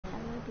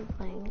be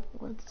playing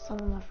with some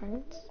of my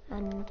friends,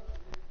 and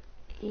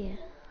yeah,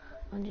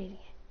 on GTA.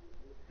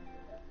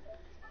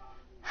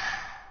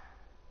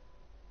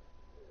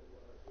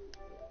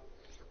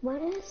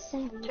 What is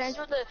that? Change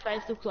what the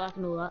face looks like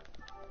and all that.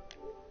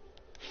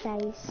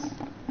 Face.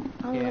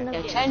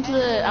 Yeah, change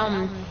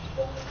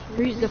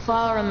the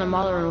father and the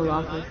mother and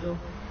all that for sure.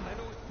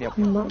 Yep.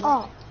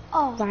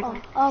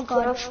 Oh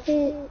god.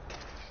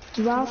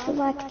 Do I have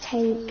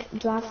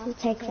to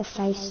take the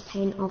face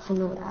paint off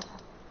and all that?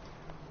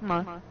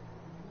 No.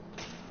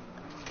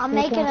 I'm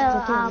making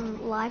a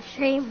live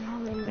stream.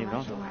 I'm in the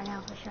live stream right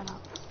now, so shut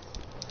up.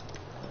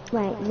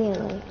 Wait,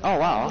 really? Oh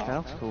wow, okay,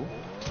 that's cool.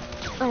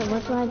 Wait,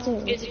 what do I do?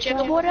 Is the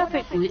checkerboard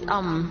outfit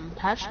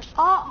patched?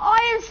 Oh, I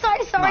am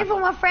so sorry for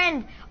my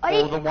friend.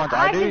 I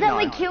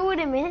accidentally No. killed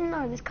him.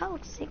 No, this car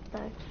looks sick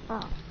though.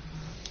 Oh.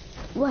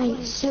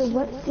 Wait, so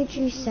what did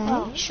you say?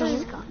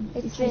 Sean,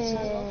 it's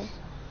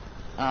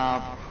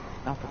I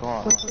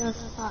forgot.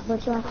 What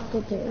do I have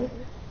to do?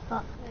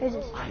 Oh, who's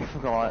this? I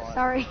forgot.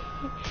 Sorry.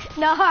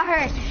 No.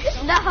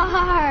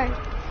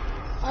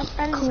 My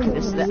friend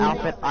This is the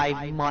outfit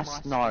I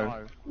must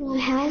know. Well,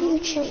 how do you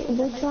check?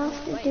 What do I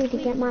have to do to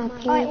get my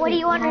appearance? Alright, what do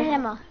you want,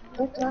 Emma?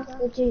 What do I have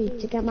to do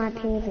to get my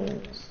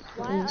appearance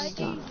and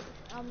stuff?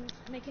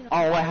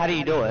 Oh wait, how do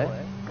you do it?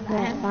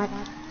 Yeah, like,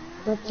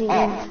 what do you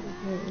Oh.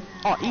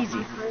 Oh,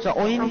 easy. So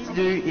all you need to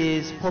do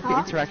is pop your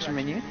interaction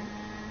menu,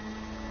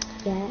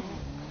 Yeah.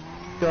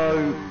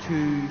 go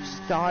to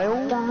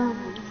style.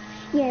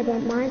 Yeah, but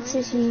mine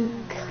says you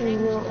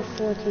cannot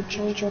afford to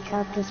change your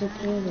character's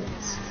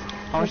appearance.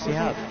 How much do you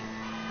have?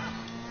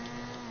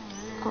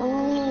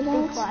 Oh,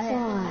 that's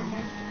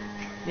why.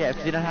 Yeah,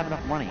 if you don't have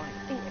enough money.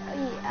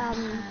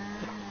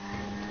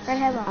 Red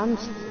Hammer.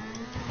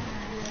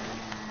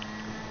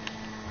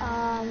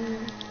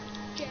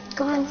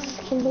 Guys,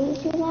 can we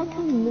do like a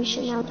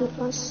mission? I'll do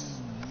plus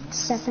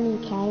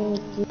 70k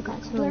if you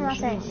guys What am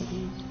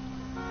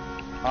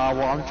I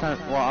want to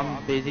saying?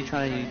 I'm busy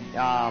trying to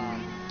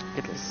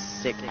get this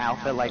sick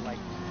outfit like amazing.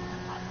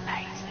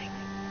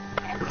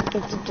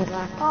 It's a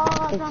direct,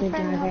 Oh, it's a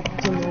direct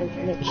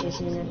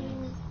glitches in it.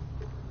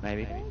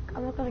 Maybe.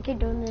 I'm not gonna keep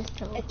doing this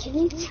till. Can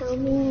you tell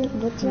me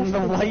what do you have No,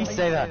 to why do? you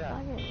say that?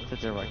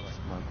 That's a right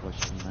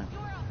question, man.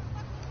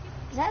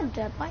 Is that a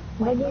dirt bike?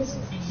 What's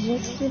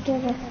the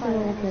direct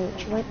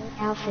glitch? What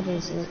outfit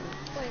is it?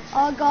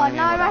 Oh god,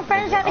 no, my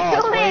friend's trying to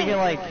kill You me! get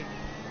like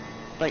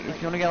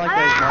if you want to get like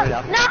those modded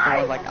outfits No!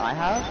 like I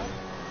have,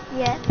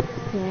 Yeah.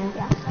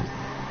 Yeah.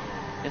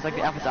 it's like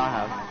the outfits I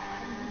have.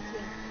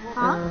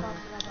 Huh?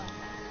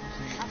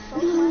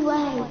 No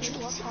way,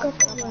 Tracy got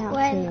the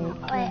outfit.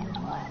 Wait,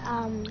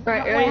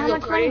 Right, wait, how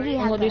look much money do ready, you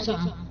and have? we'll do Then?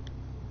 something.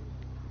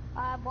 I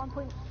have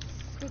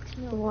 1.6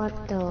 million. What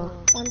the?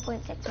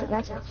 1.6.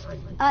 That's not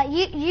funny.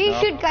 You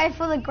should go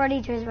for the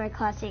Grotty Turismo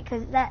Classic,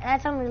 because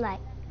that's only like...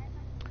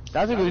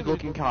 That's a good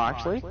looking car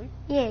actually.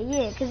 Yeah,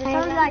 because it's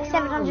only like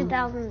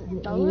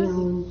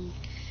 $700,000.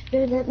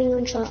 Dude, let me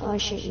one shot, I'll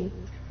shoot you.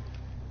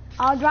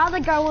 I'd rather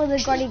go with the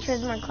Grotty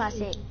Turismo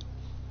Classic.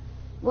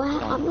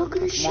 Well, I'm not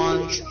gonna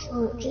shoot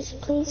you.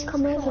 Just please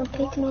come over and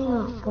pick me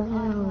up.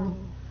 Wow.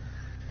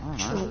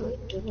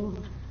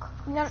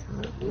 No,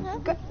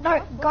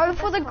 go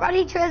for the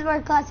Grotty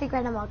Turismo Classic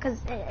Renema, because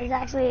it's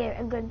actually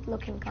a good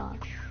looking car.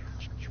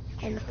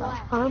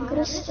 I'm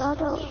gonna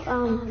start off,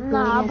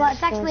 Nah, but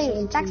it's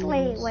actually,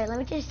 wait, let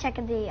me just check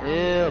the,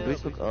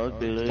 This looks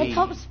ugly. the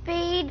top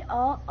speed,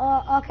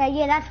 okay,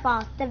 yeah, that's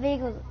fast, the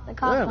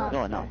car's fast.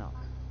 No.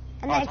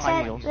 And Oh, it's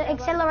high wheels. the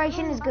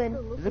acceleration is good.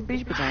 Is it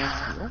beach potatoes?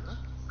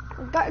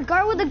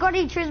 Go with the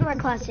Grotty Turismo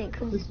Classic,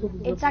 'cause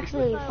it's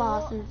actually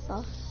fast and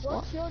stuff.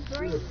 What's your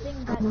dream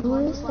thing that you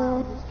want to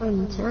buy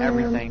on this game?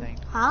 Everything.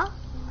 Huh?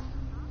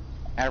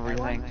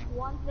 Everything.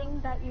 One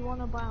thing that you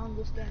want to buy on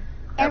this game.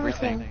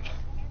 Everything.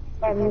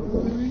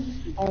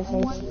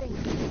 One thing.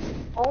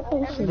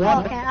 Okay,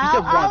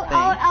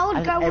 I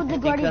would go with the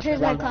Grotty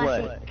Turismo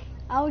Classic. Word.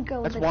 I would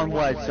go with That's the one Grotty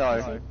word,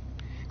 Turismo. so.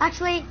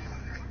 Actually,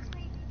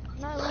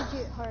 No,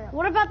 legit, hurry up.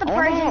 what about the I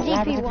wonder Persian what happens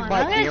if you GP1? buy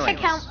I'm gonna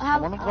check earrings. how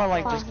I wonder if I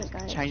like fast it just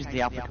goes. change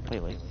the outfit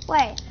completely.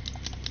 Wait.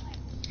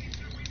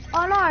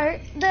 Oh no,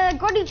 the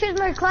Grotty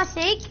Turismo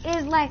Classic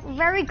is like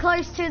very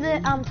close to the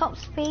top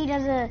speed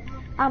as a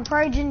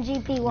Persian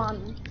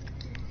GP1.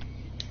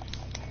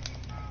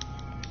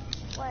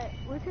 Wait,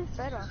 which is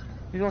better?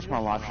 You watch my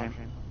live stream.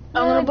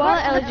 I'm gonna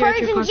buy The LG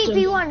Persian custom.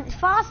 GP1 is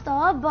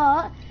faster,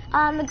 but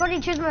the Grotty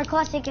Turismo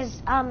Classic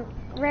is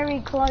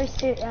very close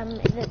to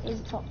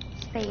is top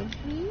speed.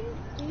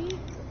 Do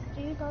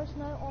you guys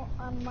know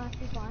I might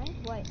be buying?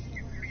 Wait.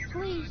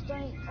 Please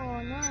don't.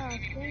 Oh no, I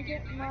think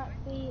it might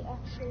be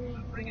actually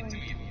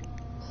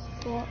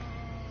What?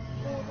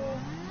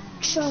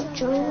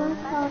 Join my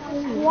party.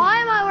 Why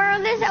am I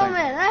wearing this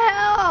helmet? The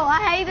hell! I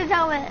hate this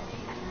helmet.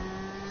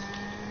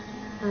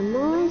 I'm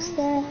almost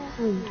there.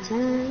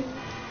 Hometown.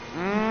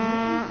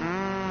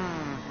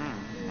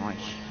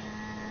 Nice.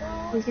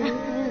 Is it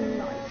really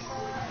nice?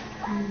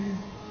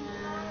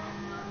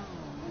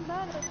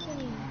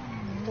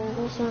 There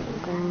was something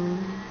going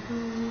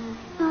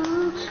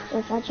on.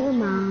 without your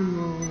mom.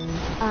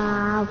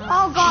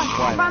 Oh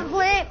god, front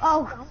flip.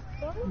 Oh.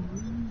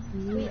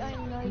 We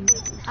own no good.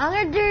 I'm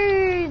gonna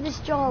do this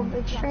job,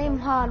 extreme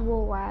hard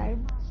wall ride.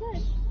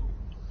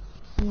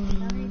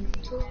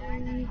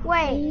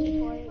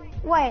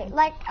 Wait,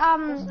 like, Now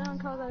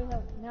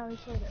we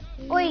sold it.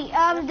 wait,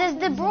 does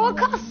the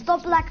broadcast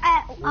stop like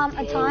at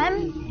a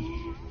time?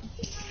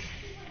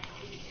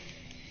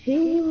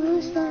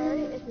 It's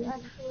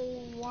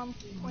actually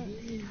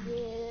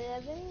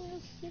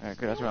 1.7. Alright,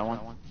 good, that's what I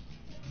want.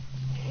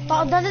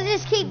 But does it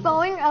just keep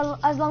going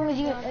as long as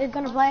you're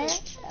gonna play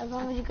it? As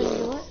long as you're gonna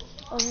do it?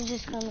 Or is it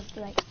just kind of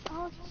like...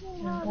 Oh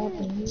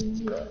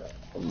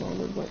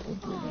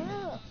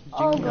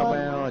Jingle god.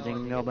 bell,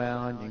 jingle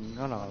bell,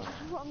 jingle all.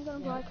 I'm gonna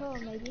buy a car,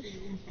 maybe.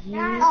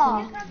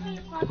 Oh.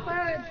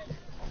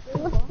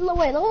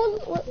 Wait,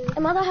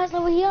 am I the highest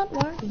level here? No?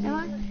 Am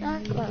I? No?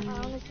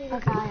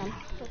 Okay, I am.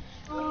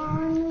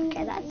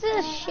 Okay, that's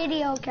a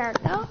shitty old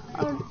character.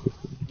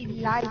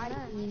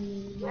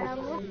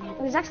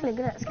 He's actually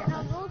good at skating.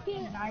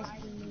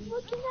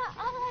 Looking at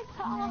other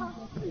cars.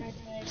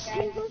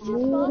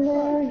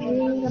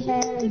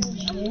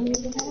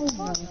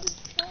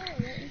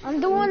 I'm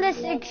doing this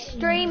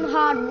extreme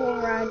hard wall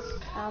ride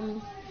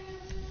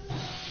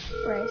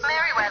race.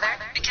 Merryweather,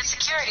 because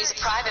security is a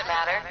private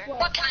matter.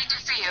 What can I do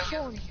for you?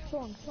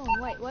 Sean,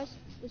 wait, where's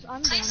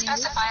I'm Please down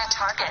specify a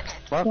target.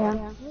 What?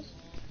 Where's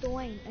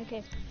Dwayne?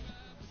 Okay.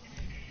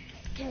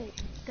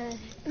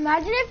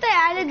 Imagine if they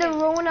added the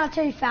Ruiner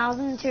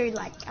 2000 to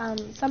like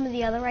some of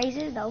the other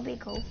races. That would be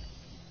cool.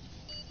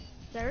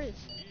 There is.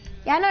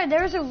 Yeah, I know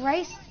there's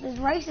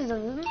races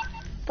of them,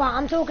 but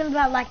I'm talking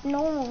about like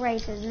normal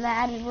races, and they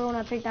added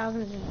Ruiner 2000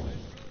 to them.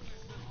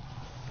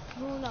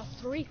 Ruler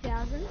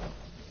 3000.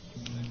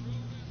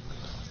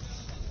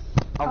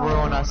 I'll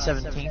ruin us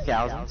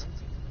 17,000.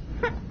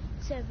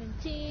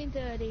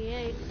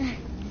 1738.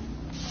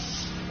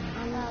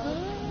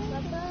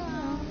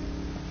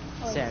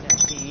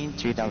 17,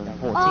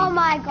 2014. Oh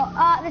my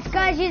god, this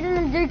guy's using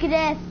the Duke of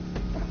Death.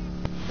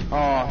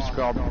 Oh,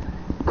 scrub.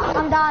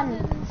 I'm done.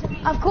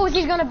 Of course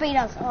he's gonna beat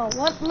us. Oh,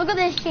 what? Look at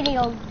this shitty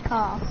old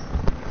car.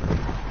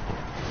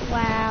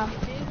 Wow.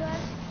 Do you guys?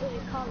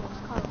 Carlos.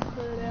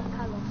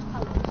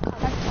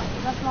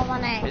 That's not my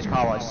name. Here's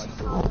Carlos.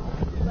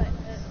 Wait,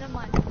 never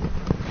mind.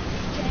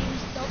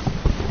 James W.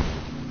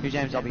 Who's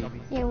James W?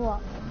 Yeah,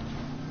 what?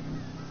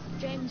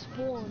 James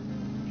Bourne.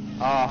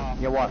 Oh,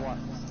 yeah, what?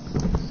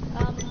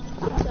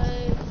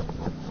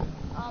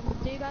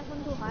 Do you guys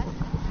want to do high?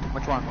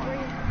 Which one?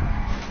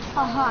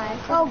 Oh, hi.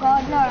 Oh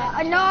god,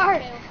 no. No!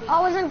 I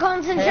wasn't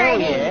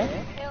concentrating. Hell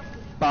yeah.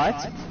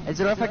 But, is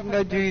it if I can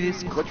go do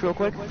this glitch real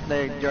quick?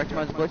 The direct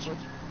modes glitch?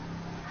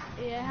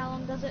 Yeah, how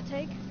long does it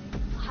take?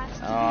 Has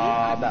to be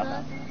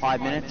About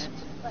 5 minutes.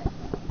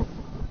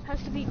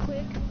 Has to be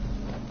quick.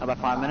 About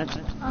 5 minutes.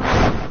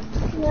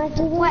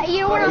 What,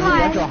 you Is want it to the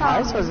actual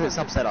hide? heist or is it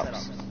some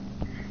setups?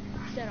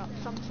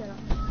 Some setup.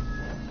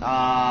 Um,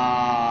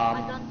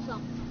 I've done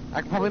some.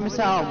 I could probably miss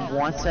out on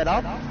one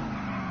setup.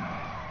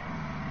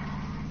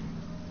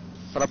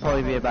 But I'll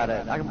probably be about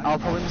it. I'll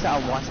probably miss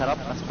out on one setup,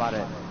 that's about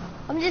it.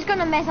 I'm just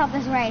gonna mess up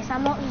this race.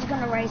 I'm not just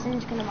gonna race, I'm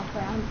just gonna muck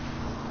around.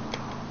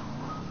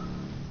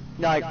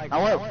 No,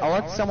 I'll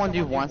let someone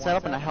do one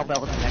setup and I help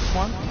out with the next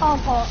one. Oh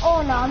god.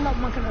 Oh no, I'm not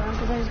mucking around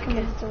because I just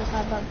committed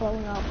suicide by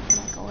blowing up.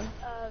 Oh my god.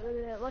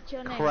 What's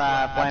your name?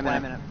 Crap, wait a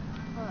minute.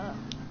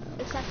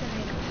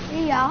 Assassinator.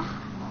 Yeah.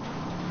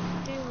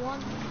 Do you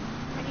want?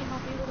 Can you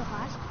help me with a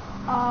heist?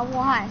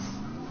 What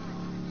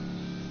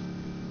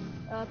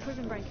heist?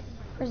 Prison break.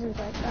 Prison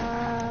break.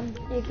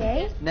 You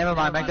okay? Never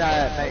mind, maybe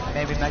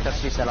make that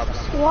 2 setups.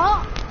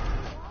 What?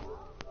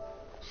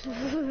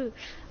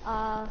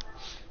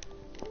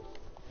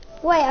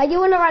 Wait, are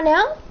you in it right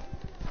now?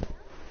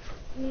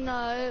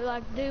 No,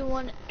 like, do you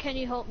want? Can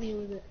you help me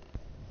with it?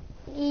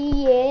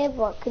 Yeah,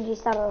 but could you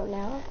start it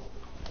now?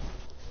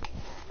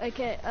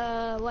 Okay.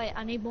 Wait.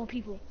 I need more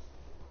people.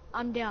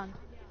 I'm down.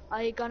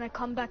 Are you gonna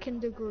come back in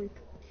the group?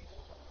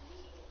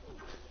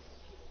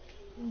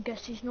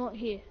 Guess he's not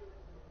here.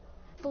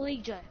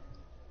 Felijo,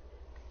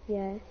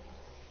 Yeah.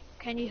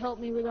 can you help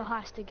me with a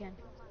heist again?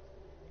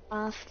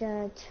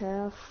 After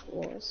Turf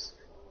Wars.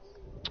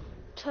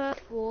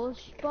 Turf Wars,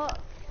 but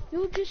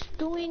you're just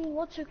doing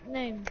what's her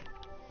name?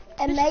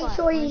 And Fist make fight,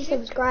 sure you aren't you?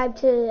 subscribe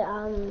to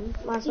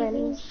my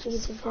friend's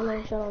YouTube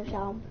channel, Sean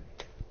Charm.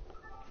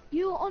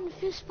 You're on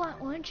Fist Fight,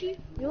 weren't you?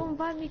 You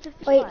invited me to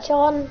Fist Wait, Fight.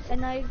 Sean.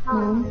 And I.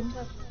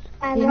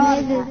 And You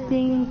know the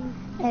thing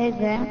is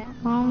that,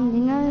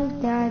 you know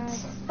that,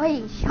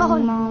 Wait,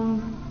 Sean.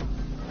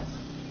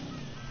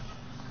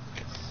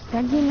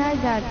 don't you know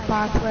that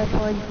password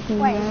for the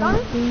Wait, Sean?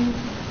 thing?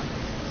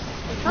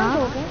 Sean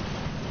talking.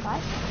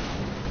 What?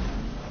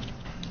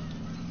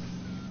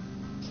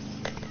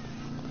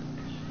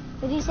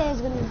 Did he say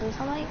he's gonna do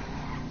something?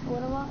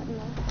 What about? I don't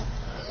know.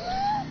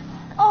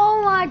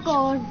 Oh my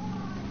god.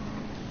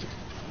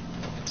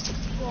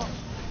 What?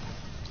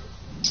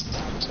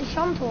 Is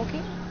Sean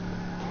talking?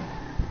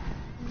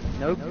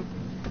 Nope.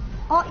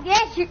 Oh,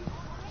 yes, you...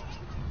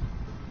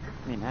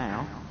 Me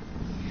now.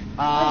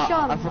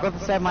 Sean. I forgot to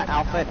save my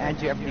outfit and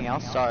do everything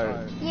else,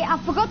 so... Yeah,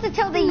 I forgot to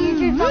tell the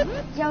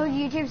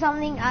YouTube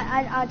something.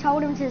 I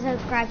told him to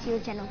subscribe to your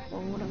channel or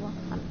whatever.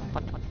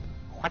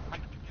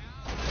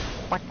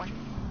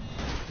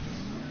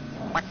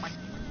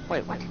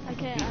 Wait, what?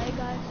 Okay,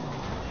 guys.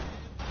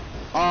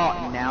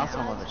 Oh, now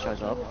someone that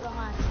shows up.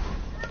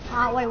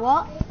 Wait,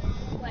 what?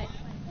 Wait.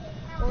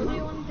 Or do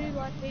you want to do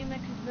like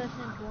BMX versus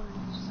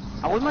tournaments?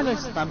 I wouldn't mind doing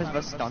snipers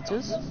versus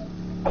stunters.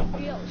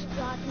 Yeah,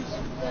 starters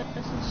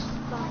versus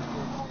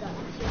stunters.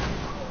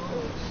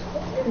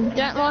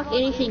 Don't like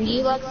anything,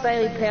 you like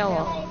Bailey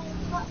Power.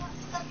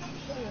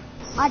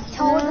 I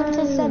told him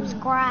to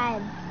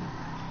subscribe.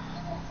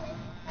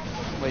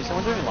 Wait, is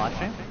someone doing a live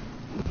stream?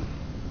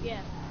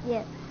 Yeah.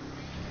 Yeah.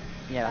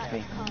 Yeah, that's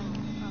me.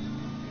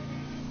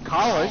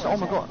 Carlos? Oh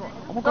my god.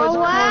 Oh my god, Go it's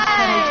away!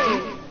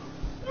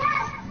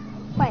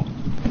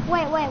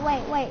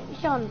 Wait,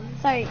 Sean.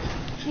 So, you,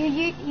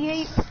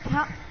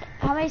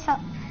 how many sub?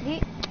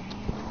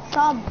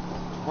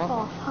 What?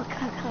 Oh fuck,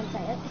 I can't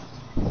say it.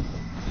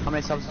 How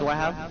many subs do I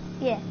have?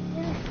 Yeah.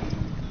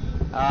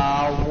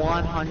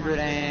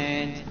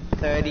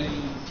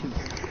 132.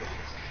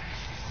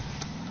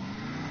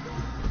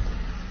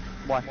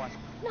 What?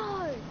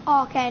 No!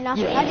 Oh, okay,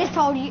 nothing. Yeah. I just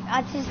told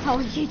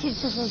you to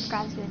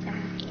subscribe to it.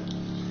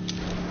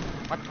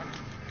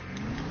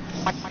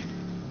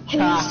 Can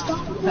you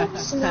stop with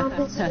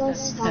snipers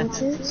versus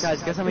stunters?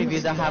 Guys, guess how many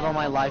views I have on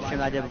my live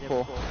stream I did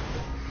before?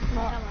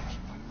 How much?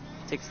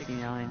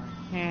 69.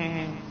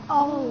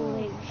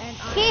 Holy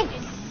shit!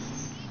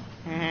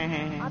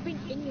 I've been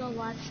in your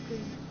live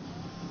stream.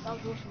 That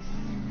was awesome.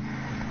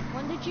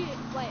 When did you...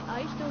 Wait,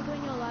 are you still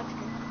doing your live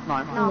stream?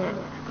 No. No.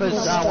 Because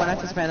when I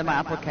suspended my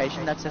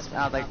application, that just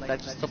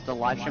stopped the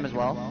live stream as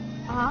well.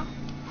 Uh-huh.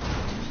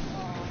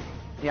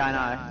 Yeah, I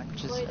know,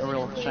 which is a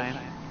real shame.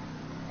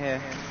 Yeah.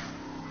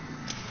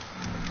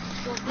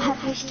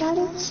 Have you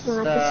started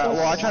snipers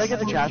Well, I tried to get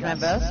the Jazzman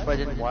vest, but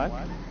it didn't work.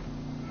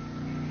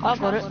 I've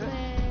got it.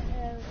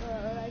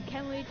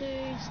 Can we do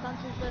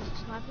stunters versus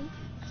snipers?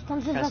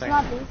 Stunters Yes, for I-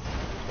 snipers.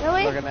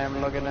 Really? Look at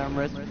them,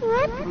 wrist. Look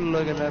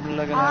at them,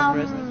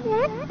 wrist.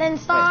 Then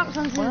start Wait,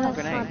 stunters what are versus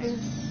grenades? snipers.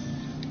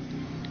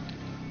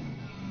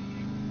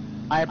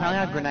 I apparently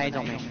have grenades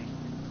on me.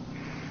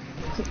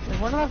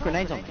 Why do I have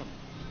grenades on me?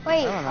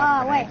 Wait, I don't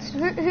know, wait.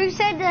 grenades. Who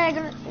said they're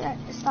gonna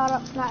start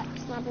up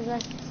snipers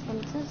versus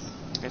stunters?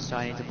 Okay, so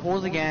I need to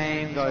pause the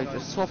game, go to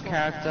swap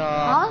character,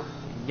 Huh?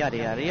 yada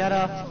yada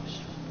yada.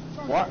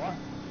 What?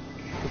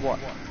 What?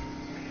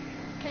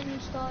 Can you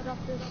start off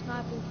the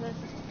snipers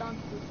versus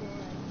stunters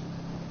already?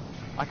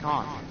 I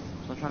can't.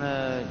 So I'm trying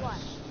to...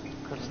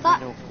 Cause it's a Stop.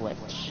 little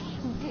glitch.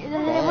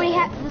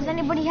 Does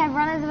anybody have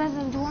runners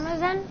versus runners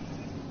then?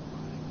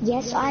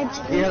 Yes, I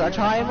do. Yeah, I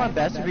try my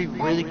best to be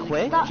really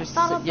quick. Start- Just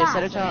start with yeah, that.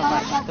 set it to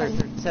Start with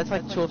that set to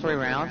like 2 or 3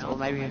 rounds, or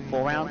maybe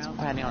 4 rounds,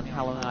 depending on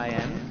how long I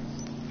am.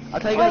 I'll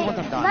tell you guys once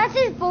I'm done. That's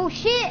just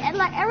bullshit. And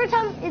like every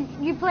time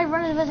you play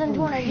runners versus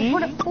runners, you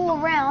put it 4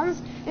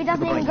 rounds. It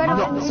doesn't even go. It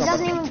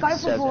doesn't even go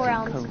for 4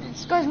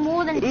 rounds. It goes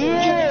more than 6.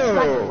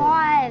 Like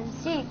 5,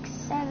 6,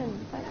 7.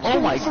 Oh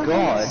my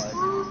god.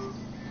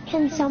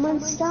 Can someone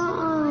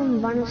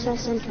start runners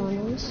versus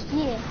tunnels?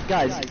 Yeah.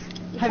 Guys,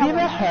 have you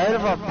ever heard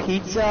of a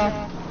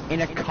pizza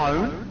in a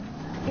cone?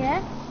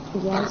 Yeah.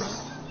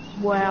 Yes.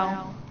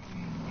 Wow.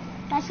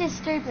 That's just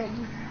stupid.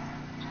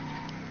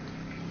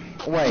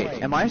 Wait,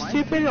 am I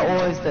stupid or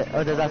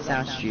does that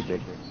sound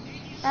stupid?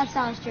 That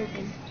sounds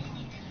stupid.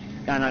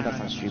 I know that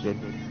sounds stupid.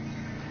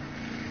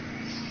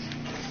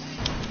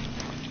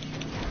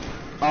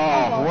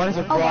 Oh, what is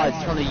a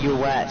prize from the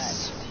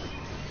US?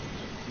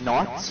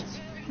 Not?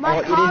 My Or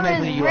it is car made is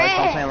from the US, red.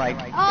 I'm saying like,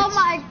 Oh it's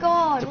my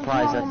god. surprised What's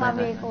wrong that's with my not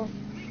there. vehicle?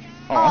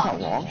 Oh, that's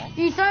not wrong.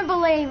 You don't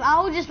believe.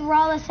 I would just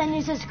rather send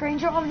you a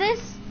screenshot of this,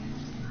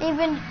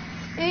 even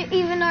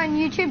though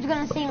YouTube's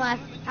gonna see my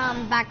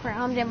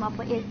background and my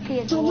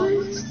PS4.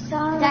 Someone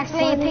start It's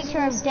actually a runners picture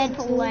of versus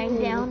Deadpool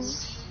laying down.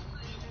 tunnels.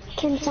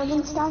 Can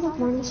someone start with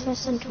runners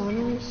versus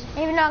tunnels?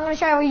 Even though I'm gonna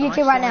show you on I'm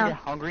YouTube right starting to now. get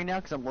hungry now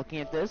because I'm looking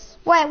at this.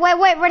 Wait,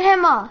 Red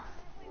Hammer.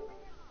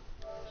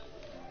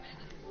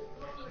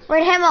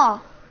 Red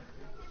Hammer.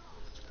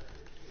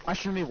 I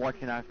shouldn't be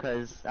watching that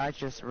because that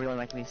just really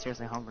makes me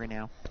seriously hungry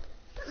now.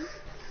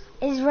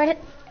 Is Red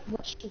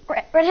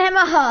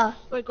Hammer.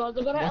 Wait, guys,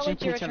 I got an Watching LG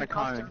pizza in a retro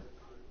custom. cone.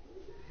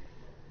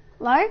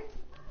 Hello?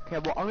 Okay,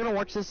 well I'm gonna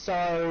watch this.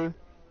 So,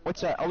 what's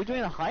that? Are we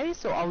doing a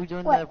heist or are we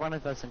doing What? the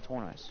runners versus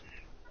Tornos?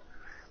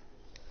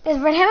 Is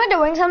Red Hammer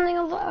doing something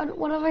of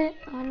whatever? I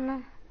don't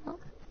know. Oh.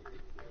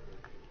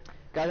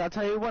 Guys, I'll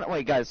tell you what.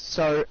 Wait, guys.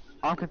 So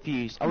I'm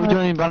confused. Are we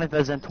doing runners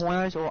versus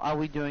Tornos or are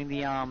we doing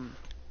the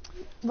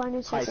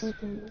Runners Heist. versus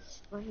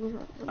tunnels.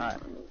 Alright.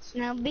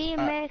 Now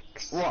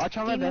BMX. Well, I'll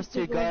try my best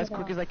to go as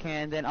quick as I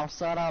can. Then I'll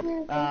start up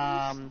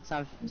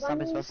some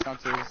versus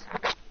stunters,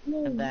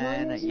 and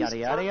then yada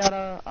yada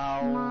yada.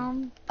 I'll.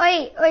 Mom,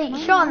 Wait,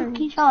 Sean.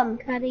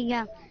 cutting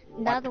out.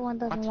 The other one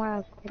doesn't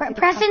work.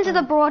 Press into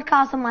the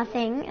broadcast on my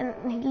thing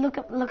and look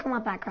at my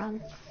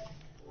background.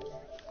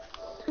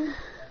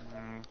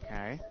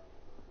 Okay.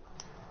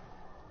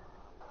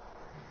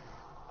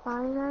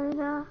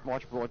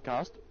 Watch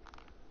broadcast.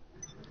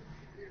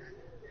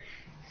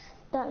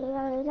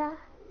 Da-da-da-da-da.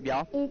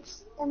 Yeah.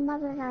 It's the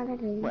mother.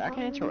 Wait, I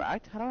can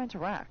interact? How do I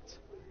interact?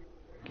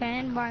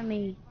 Can invite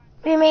me.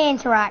 What do you mean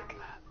interact?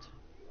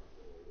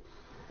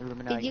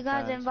 Did you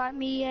guys invite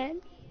me yet?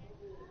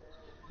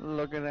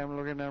 Look at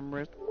them,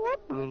 wrist.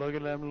 Look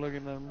at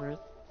them,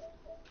 wrist.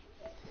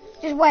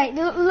 Just wait.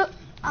 Look.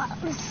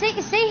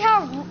 See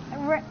how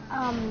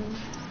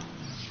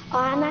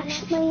I'm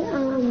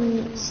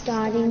actually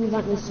starting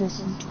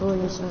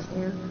iTz-assassinator's right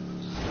now.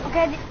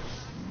 Okay.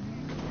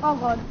 Oh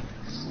god.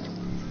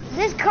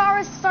 This car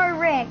is so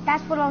wrecked.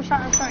 That's what I was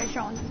trying to show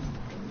Sean.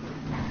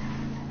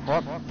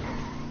 What?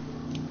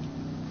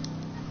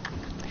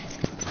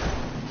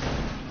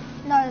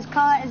 No, this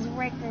car is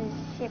wrecked as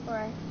shit,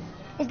 bro.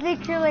 It's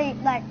literally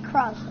like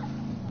crushed.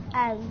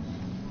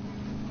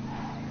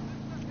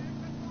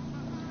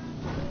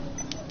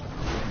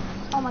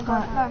 Oh my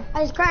god, no.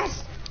 I just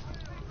crashed.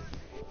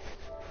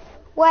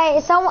 Wait,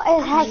 has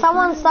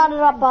someone started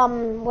up,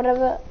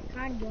 whatever?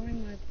 Can't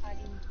join my party.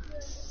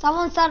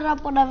 Someone started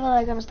up whatever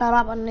they're gonna start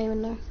up, I don't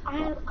even know.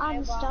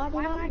 I'm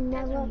starting up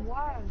never.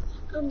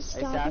 I'm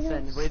starting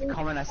Assassin, up. read the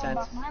comment I sent.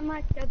 My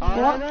mic doesn't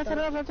Oh, What? no, turn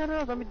it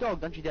off, let me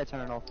dog, don't you dare turn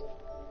it off.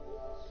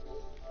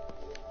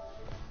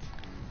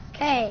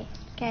 Okay,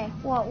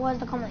 what was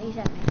the comment you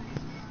sent me?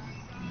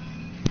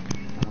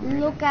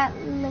 Look at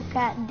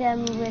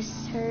them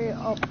wrists her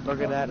up.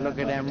 Look at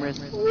them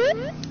wrists.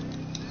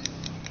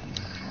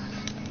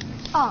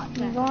 Oh,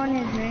 You go on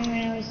his ring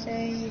and I was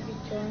saying you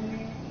could join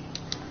me.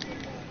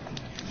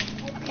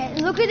 okay,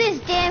 look at this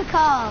damn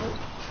car.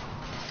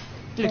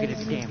 Look at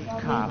this damn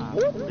car.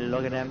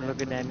 Look at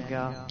them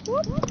go.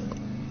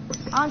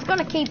 I'm just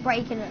gonna keep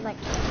breaking it, like.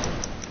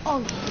 Oh,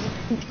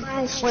 Wait, what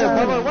race is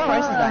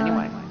that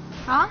anyway?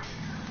 huh?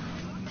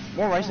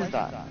 What race is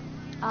that?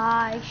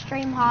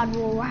 Extreme hard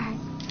war ride.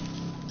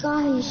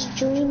 Guys,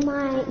 join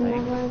my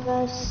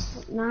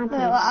Neververse No,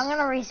 Snipers. I'm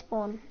gonna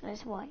respawn.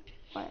 This way.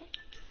 Wait.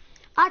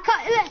 I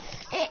can't.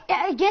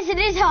 I guess it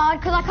is hard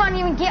because I can't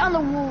even get on the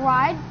wall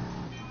ride.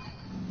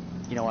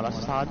 You know what else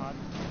is hard?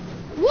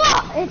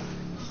 What? It's.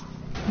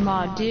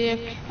 My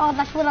dick. Oh,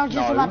 that's what I was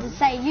just No. about to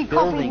say. You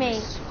copied me.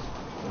 Buildings.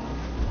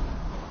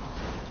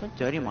 It's not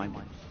dirty, mind.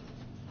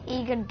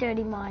 You got a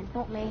dirty mind,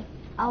 not me.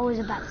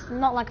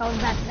 Not like I was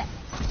about to say.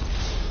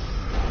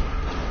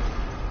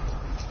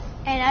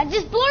 And I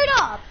just blew it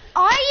up.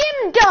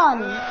 I am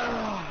done.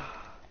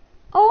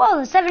 Oh well,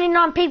 there's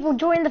 79 people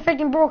joined the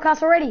freaking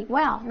broadcast already.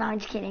 Wow. No, I'm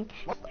just kidding.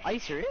 What? Are you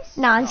serious?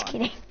 No, I'm just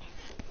kidding.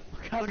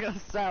 I was gonna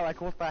say, like,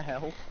 what the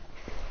hell?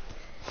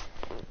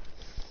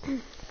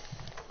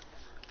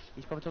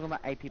 He's probably talking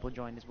about 8 people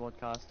joined this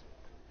broadcast.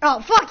 Oh,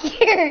 fuck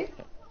you.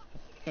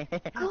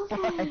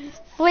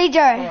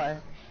 Fleejo.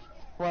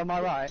 What, am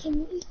I right?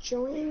 Can you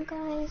join,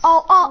 guys?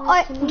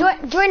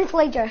 Join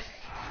Fleejo.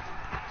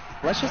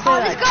 Let's just say Oh,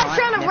 that this I guy's can't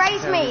trying to race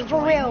necessarily me, for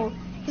join. real.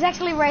 He's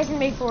actually racing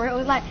me for real.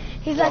 He's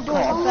like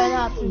doing some burn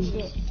ups and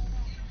shit.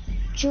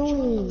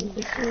 Join.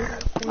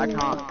 I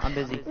can't, I'm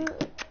busy.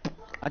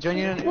 I'll join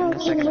you in No, a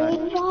second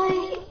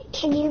though.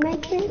 can you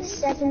make it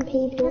 7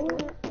 people?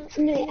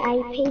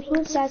 No, 8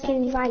 people so I can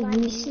invite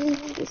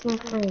Yusuf as my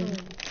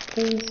friend.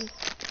 Please.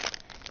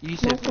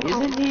 Yusuf,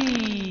 isn't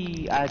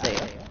he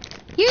Isaiah?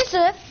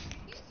 Yusuf?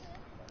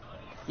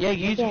 Yeah,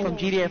 Yusuf from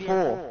GTA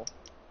 4.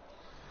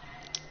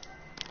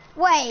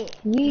 Wait,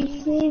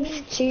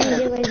 Yusuf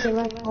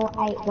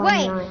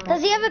 200481.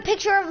 does he have a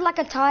picture of like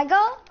a tiger?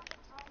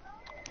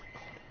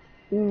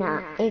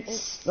 Nah,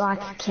 it's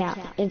like a cow.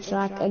 It's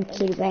like a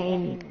kid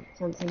and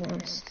something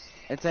else.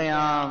 It's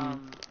a,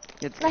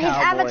 it's Like his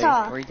cowboy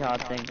avatar.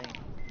 retard thing.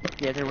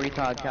 Yeah, it's a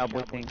retard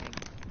cowboy thing.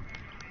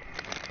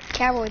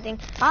 Cowboy thing.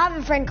 I have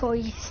a friend called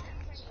Yusuf.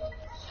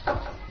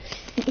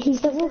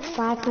 He's level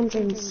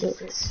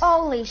 506.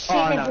 Holy shit,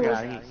 Oh, no,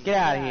 nipples. get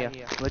out of here.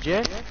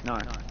 Legit? No.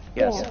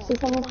 Yes. Yeah,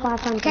 he's level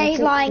 506. Okay, he's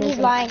lying.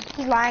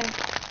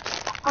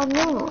 I'm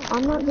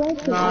not joking.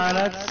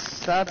 No,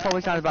 that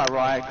probably sounds about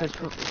right,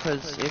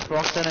 because if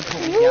Roxanne had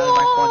put me down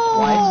like once,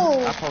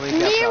 twice, I'd probably get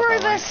Nero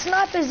that vs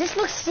snipers, this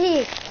looks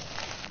sick.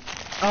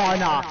 Oh,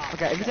 no.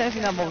 Okay, if it's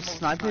anything that involves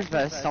snipers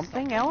versus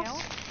something else,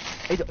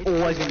 it's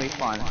always gonna be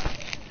fun.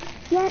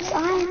 Yes,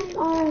 I'm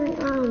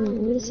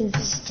on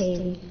Yusuf's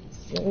Steam.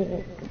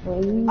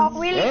 Oh,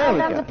 really? There I'm we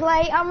down go. to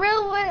play. I'm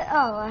real.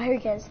 Oh, who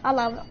cares? I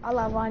love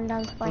I'm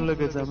down to play.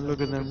 Look at them,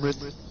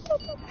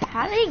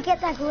 How did he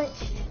get that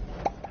glitch?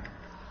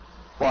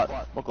 What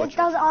glitch?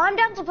 Does I'm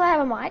down to play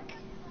have a mic?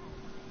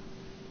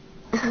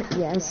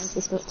 Yes,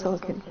 he's not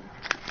talking.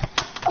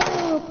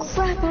 Oh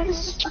crap, One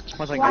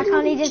second. Why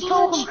can't he just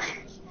talk?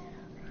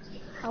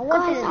 I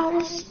want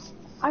Guys,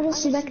 I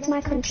just wrecked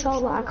my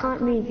controller. I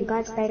can't move. You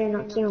guys better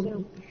not kill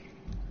me.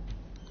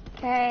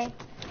 Okay.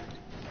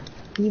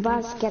 You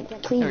guys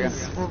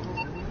please.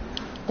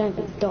 Don't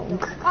be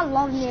dog. I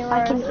love Nero.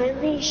 I can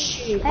only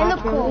shoot. They look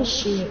cool.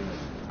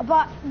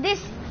 But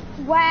this,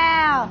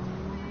 wow.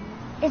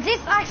 Is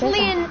this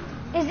actually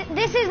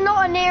this is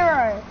not a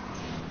Nero.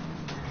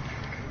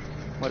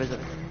 What is it?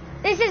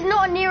 This is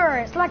not a Nero.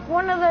 It's like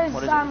one of those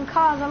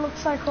cars that looks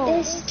so cool.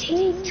 There's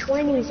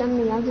T20s on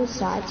the other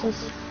side.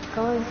 Just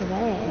go over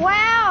there.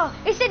 Wow!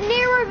 It said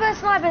Nero versus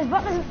snipers,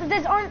 but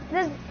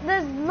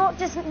there's not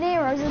just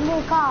Neros. There's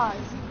more cars.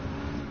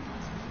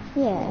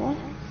 Yeah.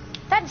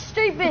 That's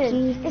stupid.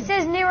 It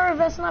says Nero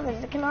versus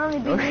snipers. It can only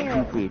be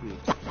Nero.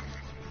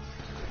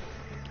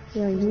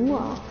 Yeah, you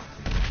are.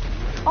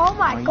 Oh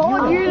my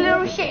god, you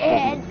little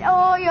shithead.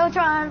 Oh, you're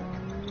trying.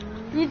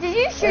 Did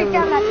you shoot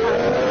down that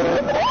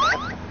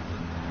car?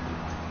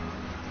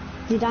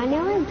 Did I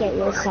never get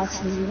your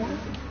assassinator?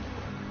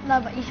 No,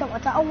 but you shot my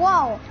tire. Oh,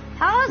 wow.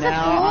 How is the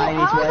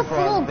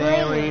floor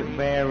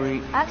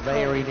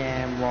very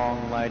damn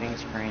long loading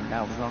screen.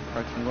 That was on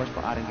correct English,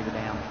 but I didn't get it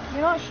down.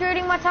 You're not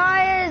shooting my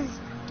tires.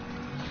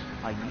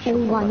 Oh, I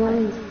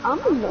know. I'm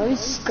a no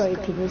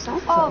scoping. Is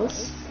that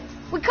close?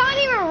 We can't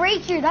even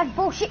reach you. That's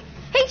bullshit.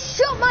 He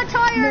shot my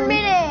tire in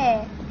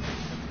midair.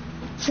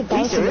 Are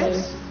you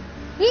serious?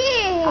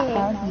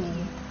 Yeah.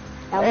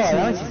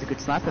 That was a good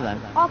sniper then.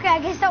 Okay, I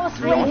guess that was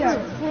Fleeter.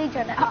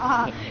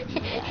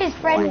 His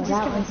friend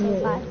just committed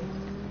suicide.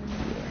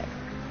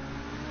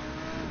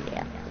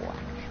 Yeah.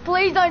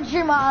 Please don't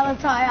shoot my other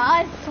tire,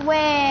 I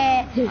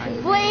swear.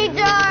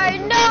 Fleeter,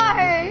 no!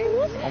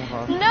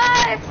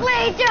 No,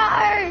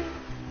 Fleeter!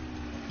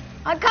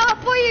 I'm coming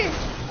for you!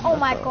 Oh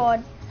my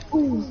god.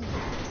 Ooh,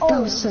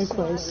 that was so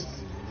close.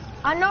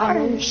 I know. I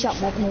nearly shot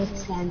my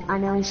pants then. I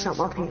nearly shot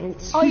my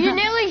pants. Oh, you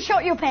nearly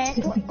shot your pants?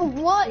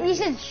 What? You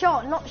said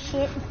shot, not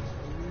shit.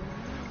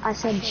 I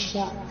said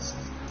shots.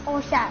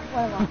 Or shat,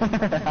 whatever.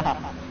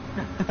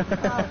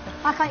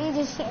 Why can't you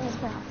just shit in his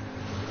mouth?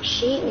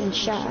 Shit and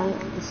shot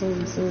aren't the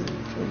same thing.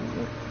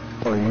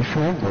 Are you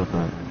sure about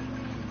that?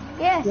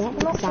 Yes, Yeah, I'm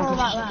not sure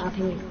about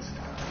that.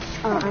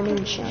 Oh, I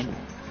mean shot.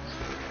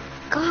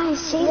 Guys,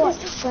 see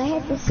this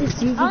flare? This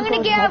is using I'm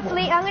gonna get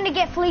I'm gonna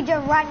get Fleeter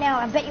right now.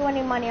 I bet you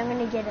any money I'm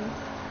gonna get him.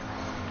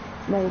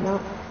 No, you're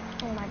not.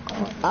 Oh my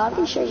god. I'll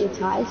be sure your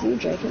tires, you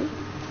joking?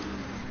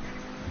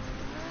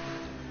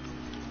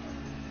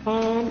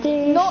 And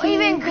not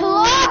even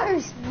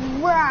close!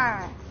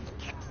 Bruh.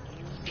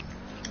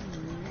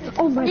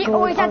 Oh my god. You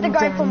always have to go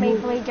down. for me,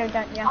 Fleeter,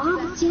 don't you?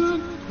 I'm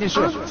down. I'm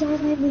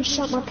down, let me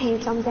shut my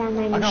pants. I'm down,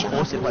 let me I shut can't my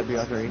force it like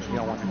BR3 if you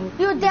don't want to.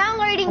 You're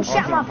downloading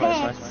Shut My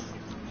Pants.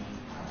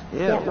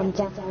 Yeah, I'm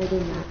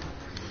downloading that.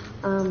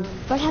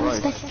 But I was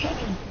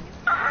spectating.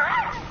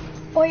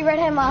 Oh, you read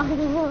him up.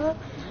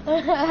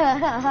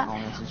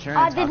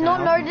 I did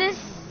not notice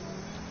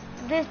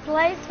this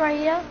place right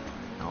here.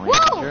 Whoa!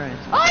 Oh,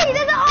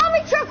 there's an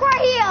army truck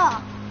right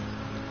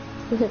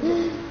here!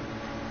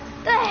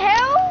 The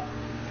hell?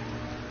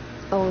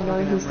 Oh no,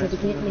 he's gonna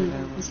get me.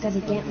 He's gonna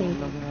get me.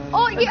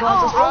 Oh yeah,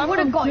 I would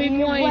have got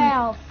you.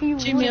 Wow. 2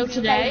 mil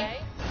today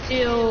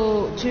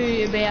to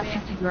about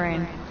 50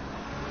 grand.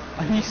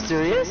 Are you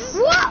serious?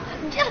 What?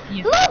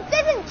 Look,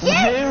 there's a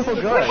jet!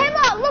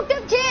 Remember, look,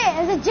 there's a jet!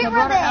 There's a jet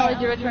right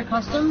there! Direct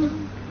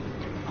custom.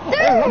 Dude!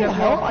 What the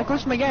hell? I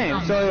crashed my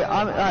game. So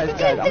I'm a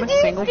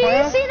single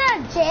player. Did you see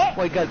that jet?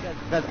 Wait, guys,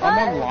 I'm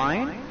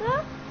online,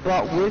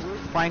 but with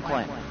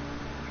Franklin.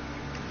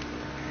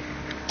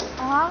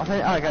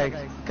 Okay,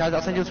 guys,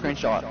 I'll send you a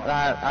screenshot.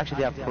 I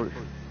actually have proof.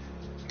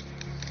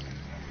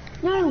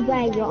 No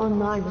way you're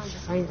online with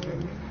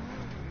Franklin.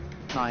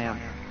 No, I am.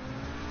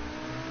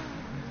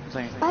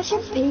 Why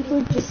should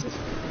people just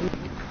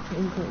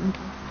Franklin?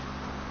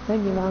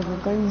 When you're on the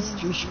guns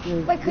to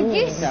screw. Wait, could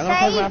you say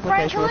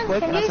Franklin?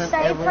 Can you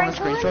say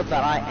Franklin? Screenshot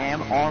that I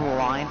am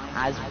online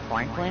as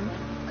Franklin.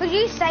 Could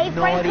you say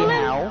Franklin?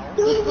 No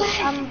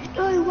way!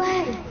 No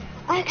way!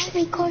 I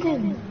actually got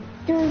him!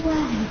 No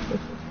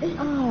way!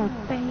 Oh,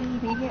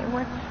 baby, get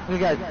work. Okay,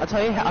 guys, I'll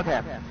tell you how.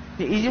 Okay,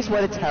 the easiest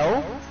way to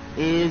tell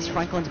is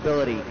Franklin's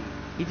ability.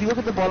 If you look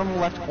at the bottom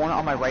left corner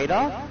on my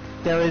radar,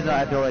 there is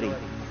an ability.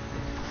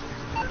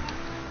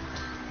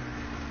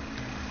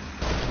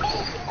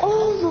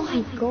 Oh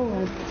my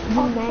god!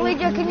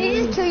 Lydia, can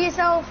you just kill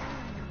yourself?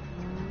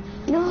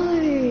 No,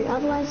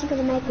 otherwise you're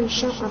gonna make me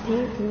shut my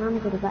pants and I'm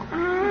gonna go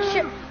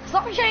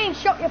Stop saying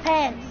shut your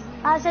pants.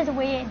 That sounds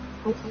weird.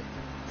 Okay.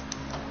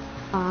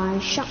 I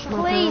shut my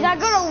pants. Please, I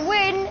gotta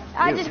win.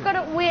 I just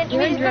gotta win.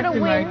 You're in director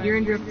mode. You're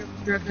in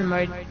director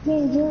mode. Yeah,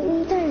 you're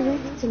in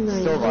director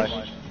mode. Still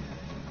though.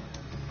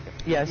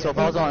 Yeah, so if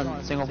I was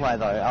on single player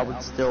though, I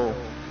would still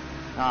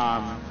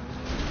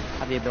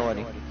have the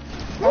ability.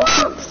 No!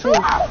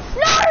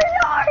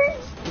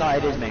 No,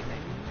 it is me.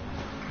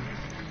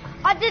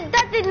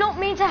 That did not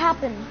mean to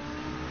happen.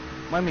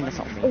 What do you mean that's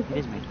not me? It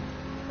is me.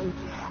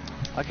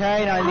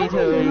 Okay, now I need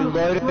to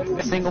load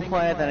a single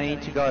player, then I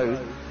need to go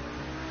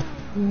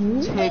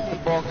tick the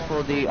box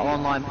for the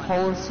online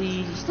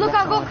policies. Look,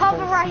 I've got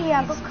cover right here.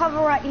 I've got cover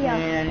right here.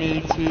 And I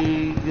need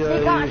to go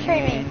you can't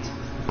shoot me.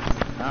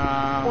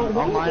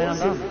 Online, I'm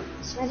done.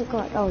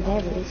 Oh, there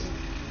it is.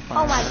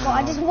 Oh my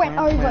god, I just went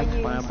over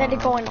you instead of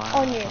going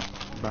on you.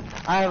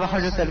 I have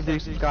 133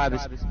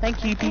 subscribers.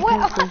 Thank you, people.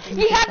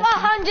 You have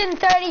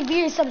 130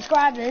 views,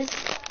 subscribers.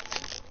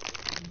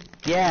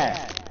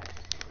 Yeah.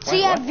 So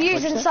you have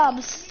views and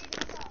subs.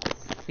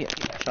 Yeah,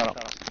 shut up.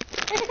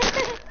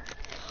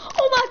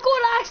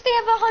 actually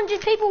have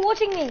 100 people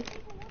watching me.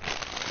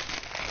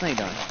 No, you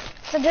don't.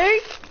 So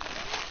do?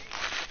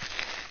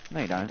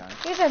 No, you don't.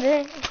 Yes, I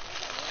do.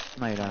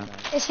 No, you don't.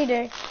 Yes, you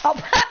do. Oh.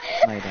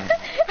 No, you don't.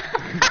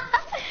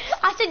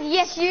 I said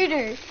yes, you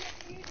do.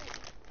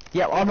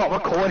 Yeah, I'm not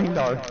recording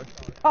though.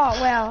 Oh,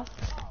 well.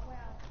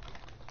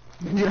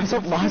 You guys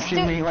stop live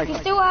streaming like you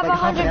still have like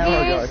half an hour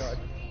 100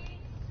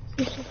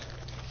 ago.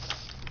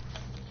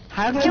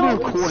 How can I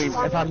be recording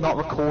if I'm not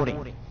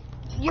recording?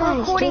 You're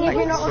recording if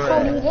you're not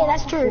recording. Yeah,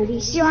 that's true.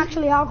 You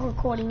actually are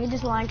recording. You're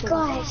just lying to us.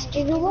 Guys, do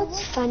you know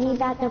what's funny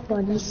about the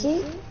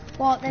bodysuit?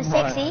 What? They're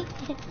sexy.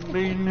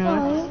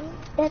 No,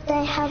 that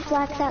they have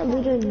like that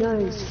little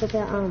nose for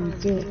the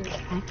dick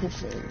at the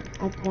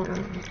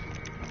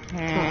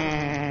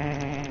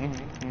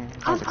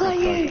I've got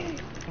you.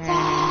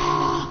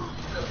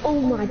 Oh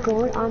my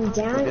god, I'm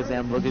down.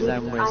 Look at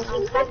them wrist.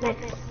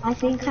 I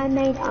think I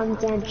made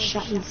down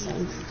shut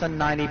yourself. It's a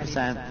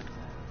 90%.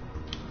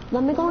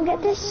 Let me go and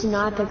get this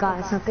sniper,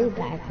 guys. I'll be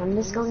back. I'm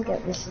just gonna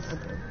get this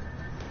sniper.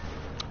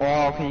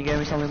 Oh, can you give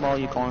me something while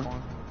you're gone?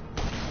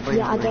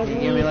 Yeah, can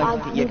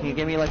you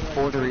give me like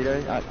 4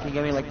 Doritos? Can you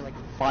give me like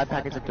 5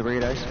 packets of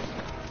Doritos?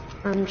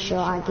 I'm sure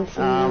I give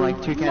you. Like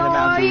 2 cans of No,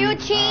 Mountain Dew. you're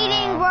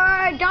cheating,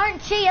 bro.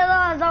 Don't cheat,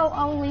 otherwise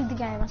I'll leave the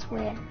game, I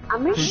swear.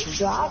 I'm just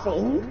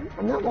driving.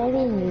 I'm not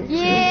letting you.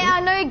 Yeah, I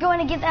know you're going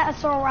to get that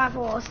assault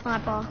rifle or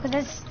sniper, because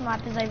there's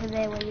snipers over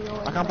there where you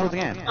always I can't pause the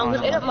game. I'm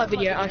gonna edit my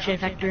video. I'll share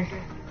factory.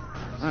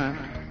 Alright.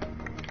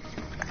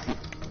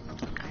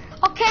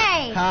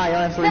 Okay. Hi,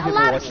 I have 3 The people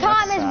last watching.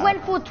 time That's is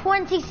went for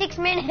 26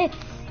 minutes.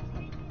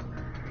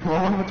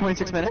 What, one for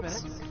 26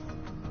 minutes?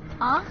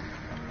 Huh?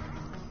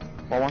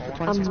 What, one for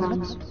 26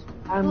 minutes?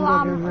 The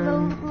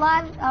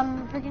live,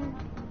 freaking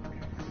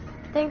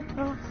thing.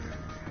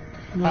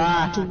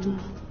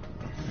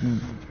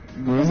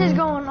 This is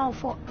going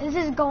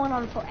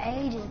on for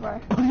ages, bro.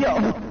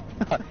 Yo,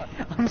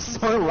 I'm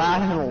so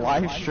loud in the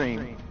live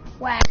stream.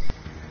 Wow.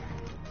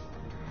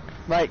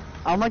 Like,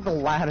 I'm like the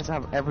loudest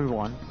out of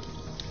everyone.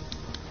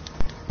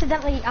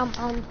 Accidentally,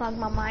 unplugged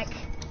my mic.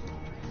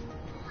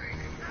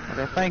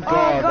 Okay, thank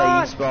God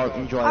that you spelled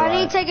enjoy I life.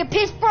 need to take a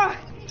piss, bro.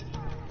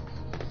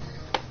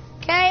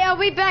 Okay, I'll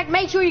be back.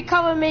 Make sure you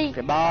cover me.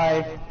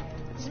 Goodbye.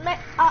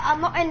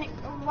 I'm not in.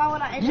 Why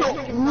would I enter? Yo,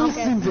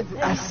 listen to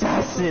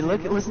Assassin.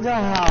 Listen to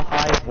how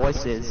high his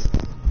voice is.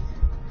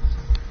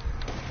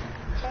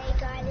 Hey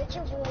guys, it's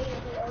your boy,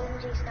 the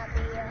OMG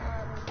Snappy.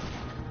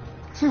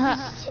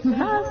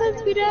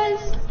 That's who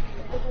does.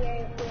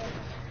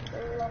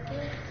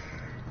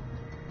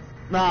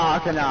 Nah,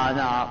 okay,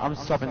 nah. I'm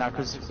stopping that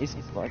because it's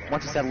like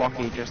once you said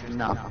Lockie, just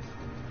nah.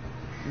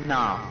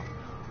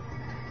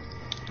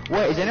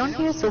 Wait, is anyone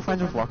here still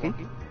friends with Lockie?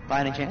 By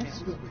any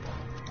chance?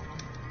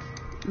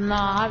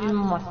 Nah, I have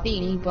him on my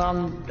thing, but I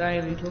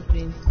don't even talk to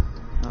him.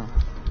 Oh.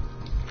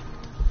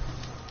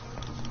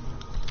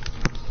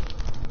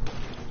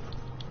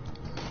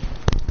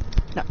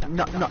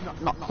 No,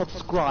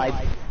 subscribe.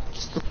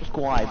 Just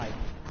subscribe.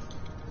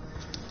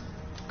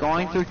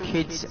 Going through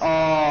kids.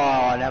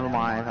 Oh, never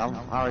mind. I've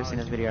already seen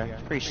this video.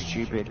 Pretty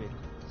stupid.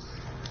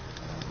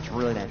 It's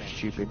really damn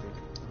stupid.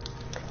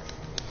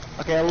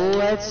 Okay,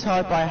 let's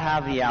hope I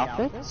have the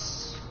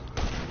outfits.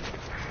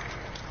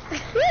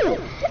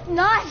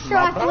 Nice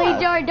try,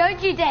 Fleejo.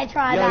 Don't you dare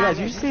try Yo, that. guys,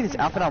 you should see this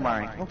outfit I'm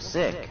wearing. It looks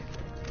sick.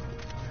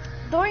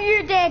 Don't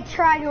you dare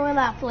try doing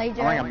that, I'm wearing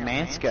a Fleejo.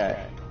 man skirt.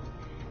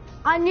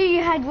 I knew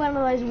you had one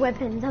of those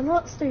weapons. I'm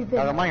not stupid.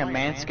 I'm wearing a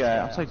man skirt.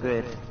 I'm so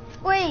good.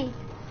 Wait,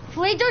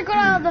 Fleejo got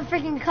out of the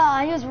freaking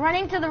car. He was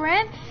running to the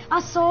ramp.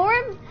 I saw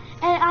him,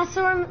 and I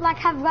saw him like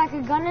have like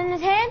a gun in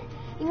his hand.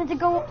 He went to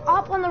go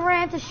up on the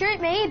ramp to shoot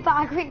me, but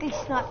I quickly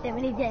sniped him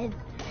and he did.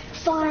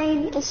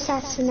 Fine,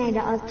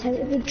 Assassinator, I'll tell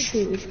you the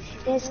truth.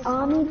 There's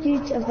army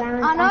dudes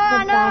around. I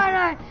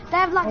know. They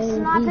have like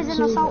snipers and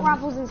assault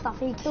rifles and stuff.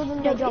 He killed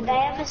them. No, but they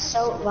have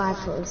assault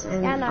rifles,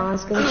 and Yeah, I know. I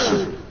was gonna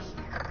shoot.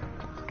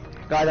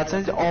 Guys, that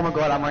says, oh my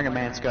god, I'm wearing a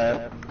man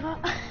skirt.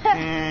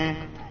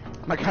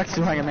 My character's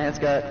wearing a man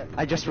skirt.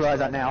 I just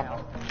realized that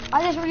now.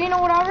 You know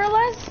what I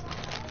realized?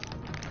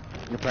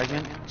 You're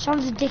pregnant?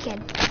 Sean's a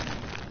dickhead.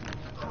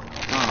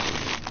 Oh.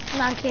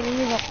 No, I'm kidding.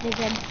 He's not a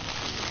dickhead.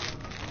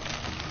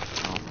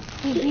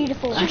 He's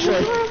beautiful.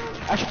 Actually,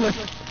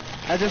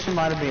 that just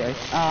reminded me.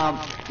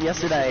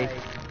 Yesterday,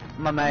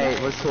 my mate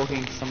was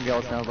talking to some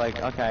girls, and I was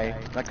like, okay,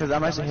 like, cause I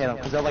mostly hear them,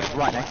 cause they're like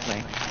right next to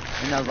me,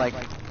 and I was like,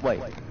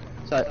 wait.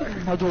 So I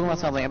was talking about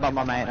something about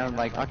my mate, and I'm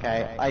like,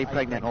 okay, are you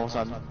pregnant? All of a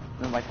sudden,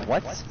 and I'm like,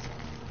 what?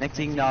 Next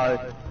thing you know,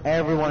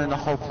 everyone in the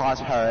whole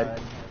class heard,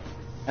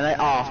 and they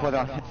asked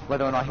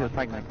whether or not he was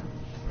pregnant.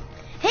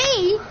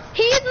 He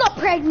is not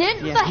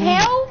pregnant. Yeah, What the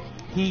hell?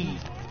 He.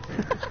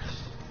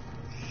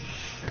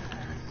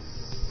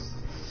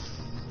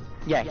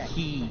 Yeah,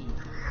 he.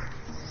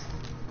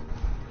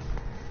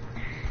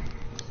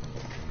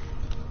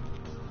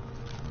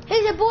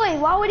 He's a boy.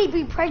 Why would he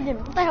be pregnant?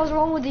 What the hell's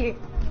wrong with you?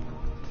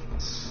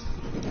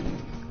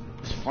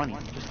 It's funny,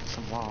 just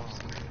some laughs.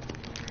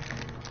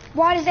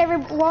 Why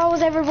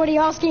was everybody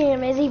asking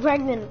him? Is he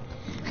pregnant?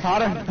 I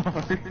don't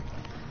know.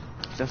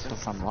 Just for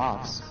some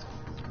laughs.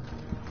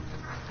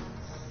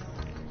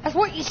 That's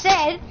what you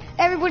said.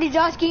 Everybody's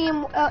asking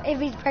him if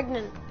he's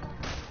pregnant.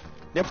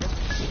 Yep.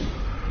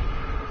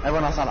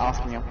 Everyone else started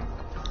asking him.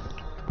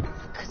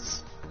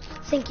 Cause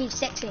I think he's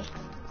sexy.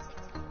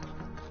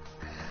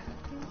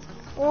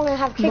 We're gonna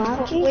have kids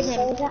with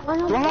him. Do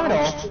I have it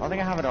all? I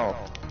think I have it all.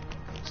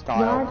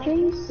 Style. Why'd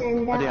you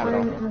send that have it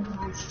on all.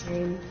 a live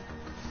stream?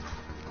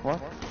 What?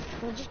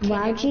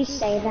 Why'd you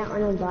say that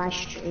on a live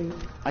stream?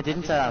 I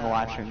didn't say that on the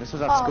live stream. This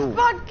was at Oh, school.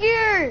 fuck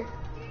you!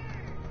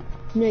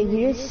 No,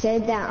 you just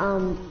said that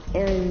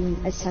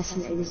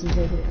Assassinators is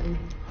video.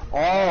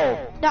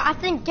 Oh. No, I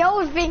think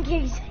girls think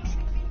he's sexy.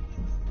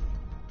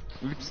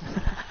 Oops.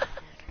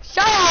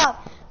 Shut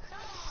up!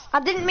 I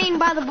didn't mean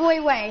by the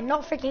boy way,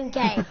 not freaking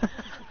gay.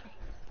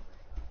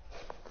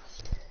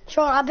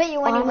 Sean, I bet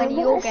you anyway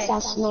you're gay.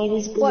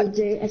 Assassinator's gonna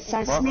do.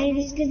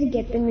 Assassinator's gonna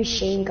get the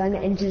machine gun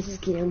and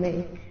just kill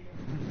me.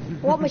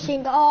 What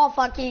machine gun? Oh,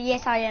 fuck you,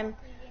 yes I am.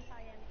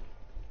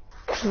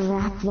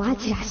 Crap, why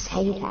did I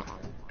say that?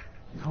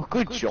 Oh,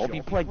 good job.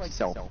 You played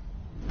yourself.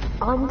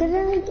 I'm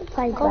gonna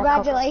play.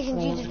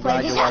 Congratulations, you just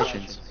played yourself.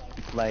 Congratulations.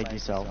 You played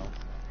yourself.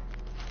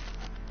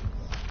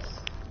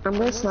 I'm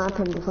gonna snipe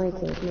him before he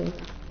kills me.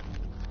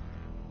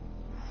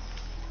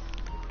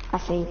 I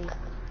think.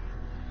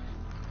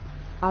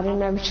 I don't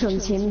know which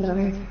one's him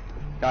though.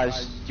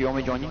 Guys, do you want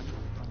me to join you?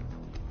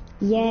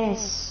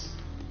 Yes.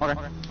 Okay.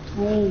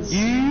 Please.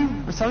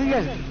 Some of you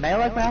guys may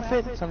like my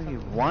outfit, some of you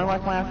won't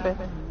like my outfit.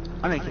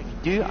 I mean, if you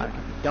do, I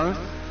don't.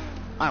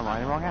 I'm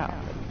wearing the wrong outfit.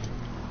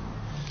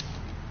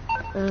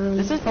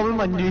 This is probably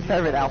my new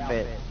favorite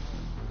outfit.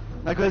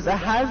 Because it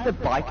has the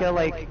biker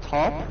like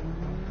top,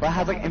 but it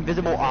has like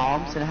invisible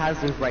arms, and it has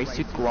the race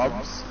suit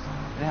gloves,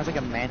 and it has like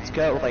a man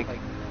skirt with like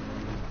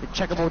the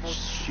checkerboard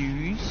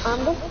shoes.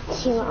 I'm gonna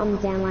kill him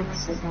down like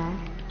so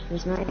bad.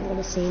 He's not able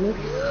to see me.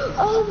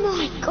 Oh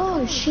my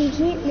gosh, she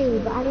hit me,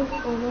 but I didn't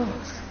fall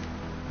off.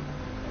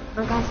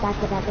 Aren't guys back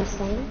without this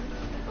thing?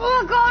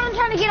 Oh god, I'm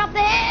trying to get up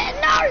there!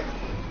 No!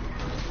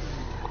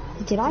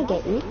 Did I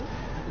get you?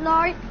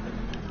 No.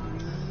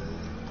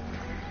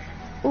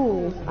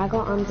 Ooh, I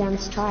got arm down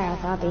to try. I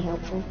thought that'd be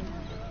helpful.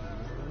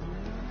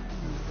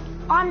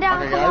 I'm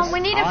down, Okay, come guys, on, we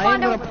need to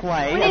find I'm gonna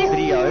play a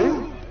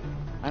video.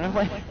 I'm gonna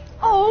play.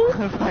 Oh! I'm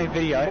gonna play a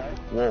video.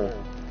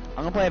 Whoa.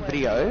 I'm gonna play a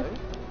video.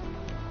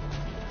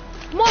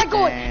 My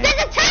god, And-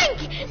 there's a tank!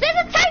 There's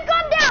a tank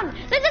on down!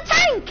 There's a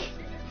tank!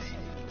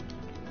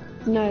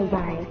 No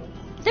way.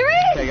 There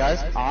is! Okay, guys,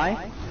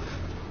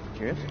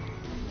 Curious?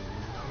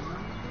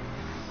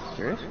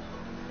 Curious?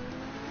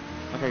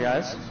 Okay,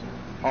 guys.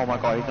 Oh my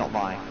god, he's not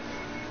lying.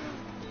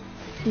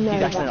 No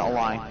He's actually way. not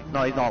lying.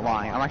 No, he's not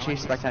lying. I'm actually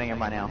spectating him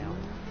right now.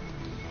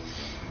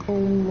 Oh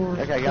my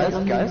Okay,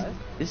 god. guys,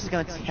 this is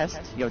gonna test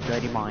your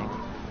dirty mind.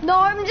 No,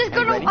 I'm just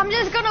ready?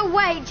 gonna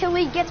wait till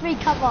he gets me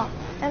cover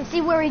and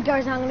see where he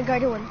goes and I'm gonna go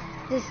to him.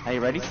 Just Are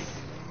you ready?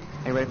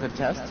 Are you ready for the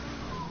test?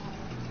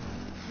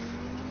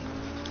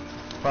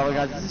 Well,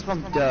 guys, this is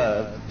from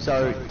Derv.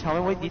 So, tell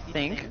me what you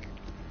think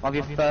of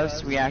your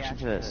first reaction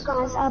to this.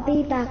 Guys, I'll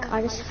be back.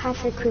 I just have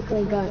to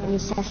quickly go and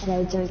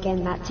assassinate don't get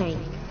in that tank.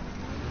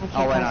 Okay,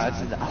 Oh, wait, no,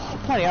 guys.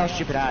 it's bloody hell,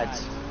 stupid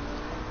ads.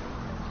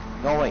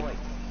 No, wait.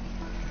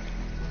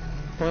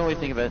 Tell me what you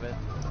think of it.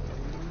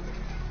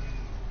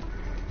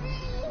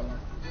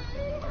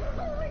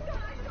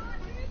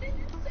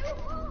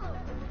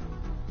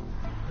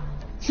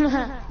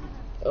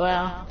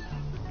 Well,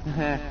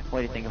 What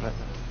do you think of it?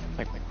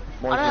 Like, I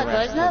what don't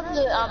know,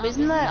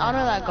 isn't that I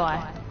know that guy.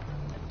 I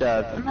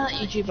Derv. know that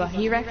YouTuber.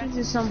 He reckons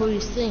it's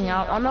somebody's thing.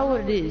 I know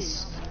what it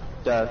is.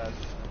 Derv.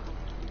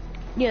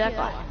 Yeah, that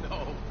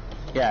guy.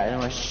 Yeah,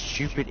 I'm a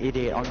stupid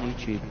idiot on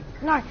YouTube.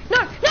 no.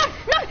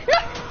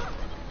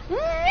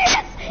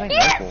 Yes! Thank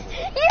Yes! you.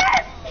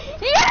 Yes!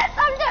 Yes!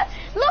 I'm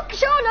just look,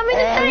 Sean, I'm in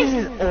the Oh, tank! this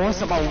is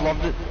awesome, I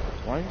love it.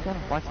 Why are you kind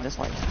of fighting this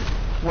way?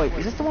 Wait,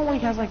 is this the one where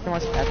he has like the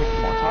most epic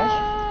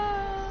montage?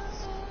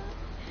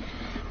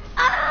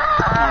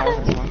 Ah!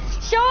 No, this one.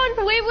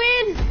 Sean, we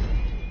win!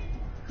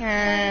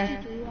 I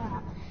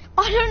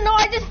don't know,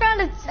 I just found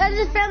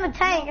the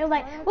tank. I was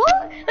like,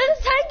 what? There's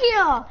a tank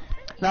here!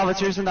 No, but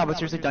seriously,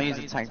 don't use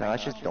the tank though,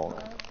 that's just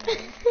dog.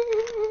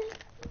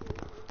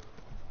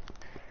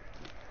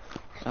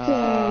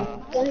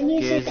 Don't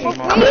use the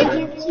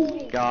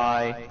Gizmo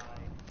guy.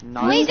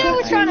 We do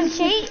was trying to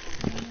cheat.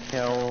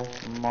 Kill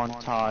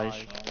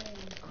montage.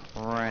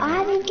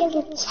 I didn't get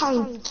a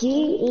tank.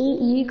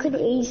 You could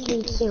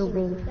easily kill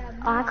me.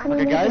 I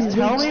couldn't Okay, guys, even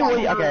tell reach me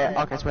what. that.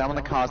 Okay, so I'm on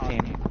the cars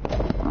team.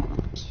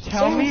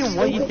 Tell me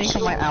what you think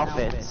of my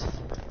outfit.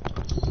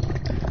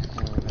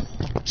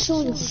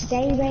 Sean,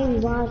 stay where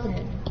you are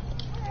then.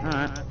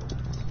 Alright.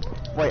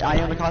 Wait, are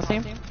you on the cars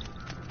team?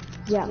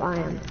 Yeah, I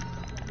am.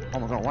 Oh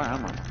my god, where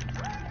am I?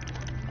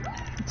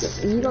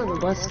 You got the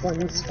worst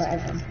ones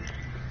forever.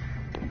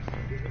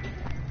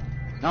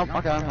 Nope,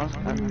 okay, I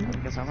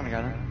guess I'm gonna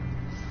go then.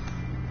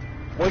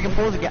 Well, you can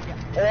pause again.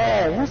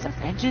 Oh, what's the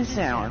engine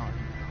sound?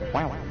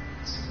 Wow.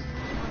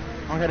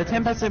 Okay, the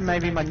Tempest may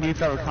be my new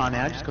favorite car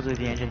now, just because of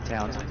the engine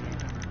sounds.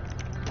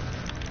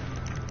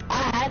 I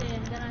had it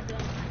and then I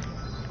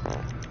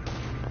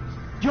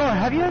Yo,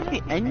 have you heard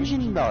the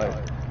engine though?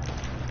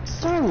 It's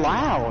so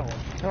loud.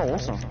 They're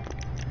awesome.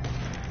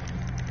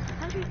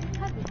 Haven't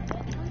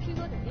you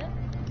got it yet?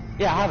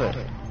 Yeah, I have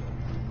it.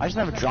 I just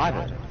never drive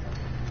it.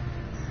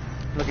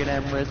 Look at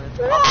them, Riz.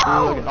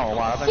 Oh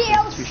wow, that's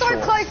yeah, I was too so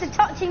short. close to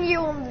touching you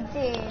on the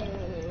dick.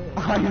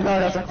 I know,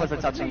 that's so close to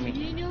touching me.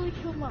 You nearly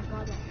killed my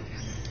brother.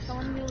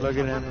 Look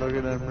at him,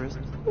 Riz.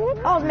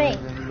 That was me.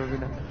 Look at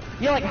him.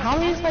 Yeah, like, how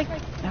is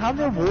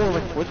the wall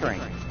like flickering?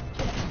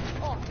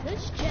 Oh,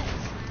 there's jets.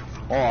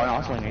 Oh, no,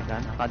 I swing it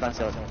then. I don't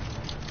see it.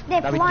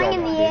 They're That'd be flying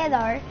dope. in the air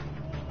though.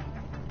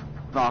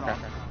 Oh, okay.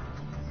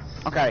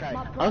 Okay,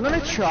 I'm gonna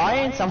try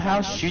and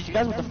somehow shoot you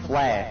guys with a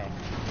flare.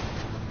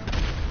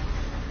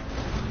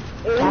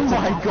 Oh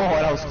my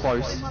god, that was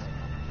close.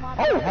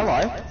 Oh,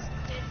 hello.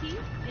 Jetty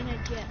in a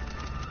jet.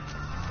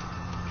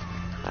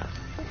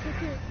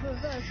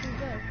 Reverse.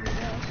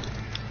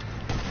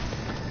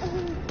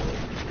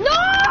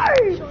 No!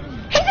 He's in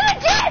a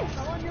jet!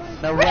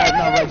 No, Red,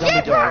 don't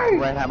be dog.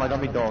 Red Hammer,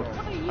 don't be dog.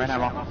 Red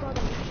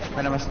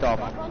Hammer, stop.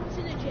 My brother's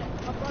in a jet.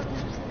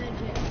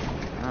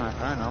 Alright,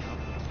 fair enough.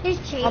 He's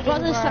cheating, My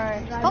brother's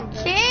bro. Stop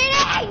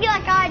cheating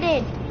like I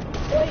did.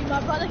 Wait,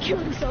 my brother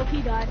killed himself,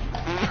 he died.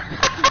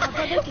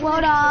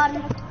 Well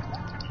done.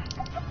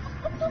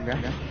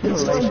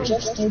 It's not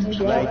just a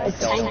jet, a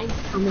tank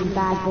coming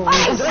bad boy.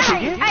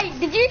 Hey,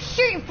 did you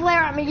shoot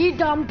flare at me, you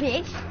dumb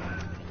bitch?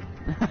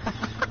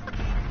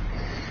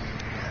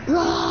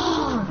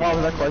 Why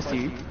was that close to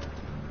you?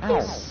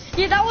 Ow.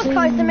 Yeah, that was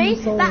close to me.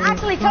 That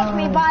actually touched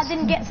me, but I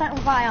didn't get set on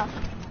fire.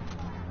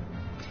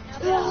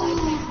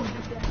 Oh.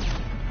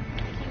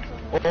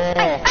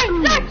 Hey,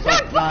 no,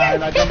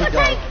 fucking keep the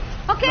tank!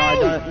 Okay.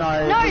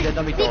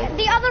 Don't be dog.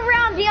 The other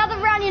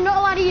round, you're not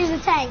allowed to use the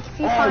tank. If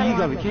you find You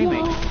gotta one. be kidding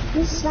me.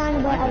 This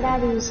time we're allowed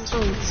to use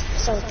tanks,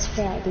 so it's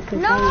fair because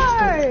No!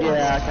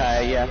 Yeah,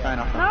 okay, yeah, fair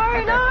enough. No.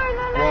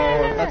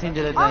 That's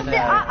into the On the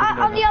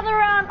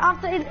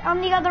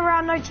other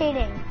round, no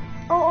cheating.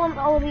 Or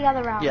the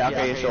other round. Yeah,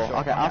 okay, yeah, sure.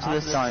 Okay, after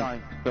this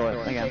zone, do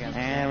it again.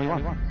 And we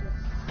won.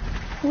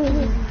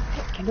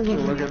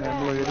 Look at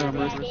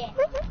them.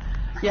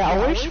 Yeah,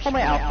 I wish for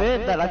my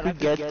outfit that I could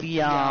get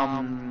the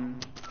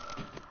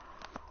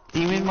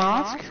demon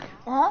mask,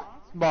 Huh?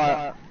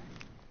 but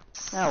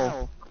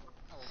oh,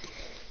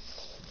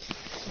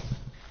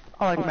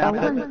 I like my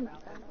outfit.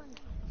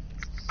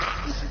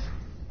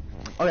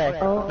 Okay,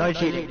 no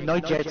cheating, no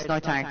jets, no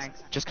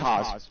tanks, just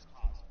cars.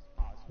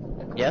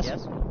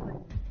 Yes?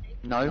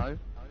 No?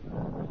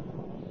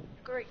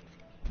 Great.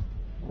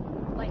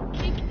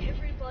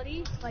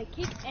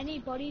 Kick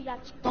anybody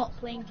that's not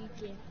playing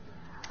GTA.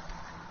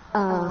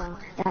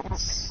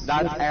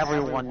 That's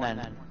everyone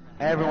then.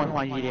 Everyone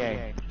playing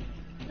GTA.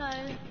 No.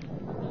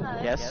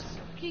 Yes?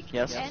 Kick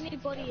Yes.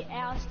 anybody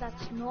else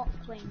that's not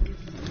playing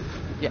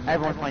GTA. Yeah,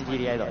 everyone's playing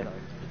GTA though.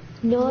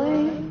 no.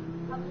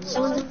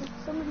 Somebody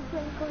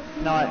playing Call of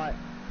Duty?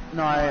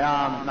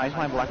 No, he's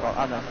playing Black Ops.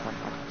 Oh, no,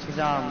 he's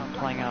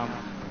playing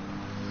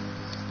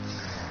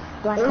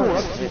Black Oh,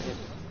 Ops. that's it.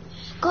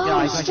 Guys,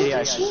 Yeah, he's stop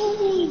GTA.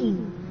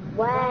 cheating!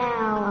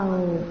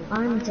 Wow,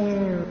 I'm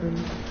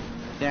down.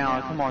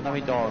 Down, come on, don't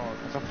be dog.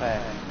 That's not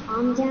fair.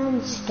 I'm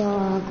down,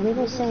 Stog. We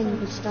were saying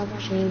to stop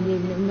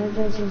cheating, and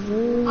there's a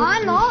rule.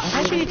 I'm not.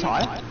 Can I show you a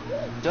tire?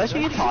 Did I show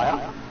you a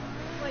tire?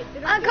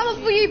 I'm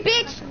coming for you,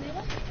 bitch.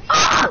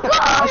 Oh God!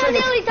 I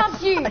nearly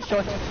touched you.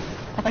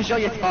 I show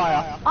you a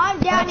tire. I'm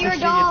down. You're a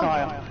dog.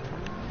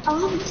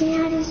 I'm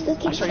down, he's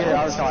looking I'll show you the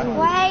other side.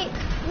 Wait.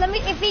 Let me.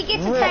 If he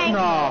gets a tank.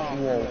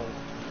 Whoa.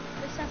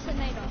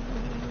 Assassinator.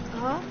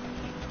 Huh?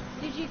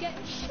 Did you get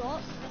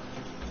shot?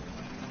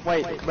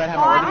 Wait, Red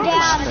Hammer. I'm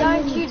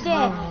down. Don't you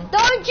dare.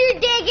 Don't you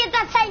dare get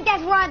that tank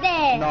that's right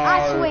there. No,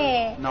 I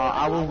swear. No,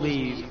 I will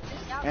leave.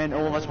 And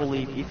all of us will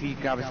leave if you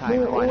grab a tank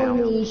We'll right all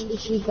now. leave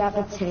if you grab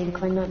a tank,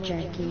 we're not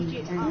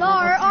joking. No,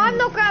 I'm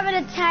not grabbing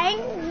a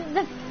tank.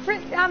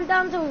 I'm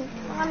down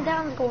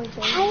going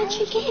to. How did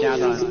you get Yeah,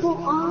 no. invisible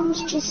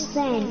arms just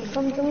then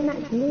from doing that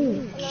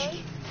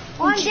glitch?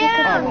 I'm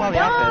down. Oh, the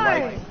No.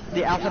 outfit, like,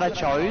 the outfit I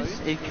chose,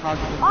 it comes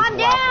with I'm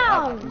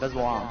down.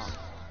 invisible arms.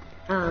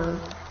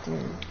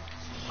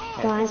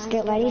 Guys,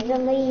 get ready to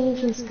leave,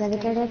 he's gonna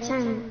get a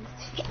tank.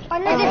 Oh,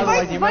 no, by the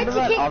way, do you remember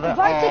that other-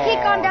 vote to kick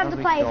on down to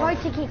oh, play. God.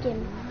 Vote to kick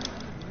him.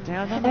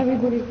 Down.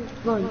 Everybody,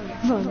 run.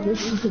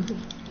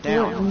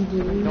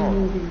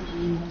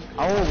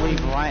 I will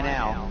leave right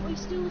now. Oh,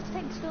 still his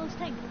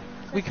tank.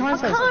 We can't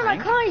say I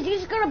can't. He's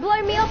just gonna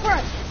blow me up, bro.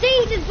 See,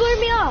 he just blew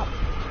me up.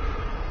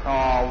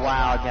 Oh,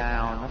 wow,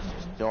 down. That's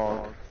just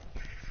dog.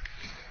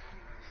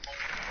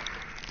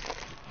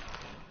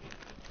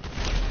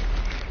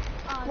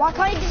 Why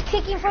can't you just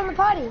kick him from the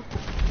party?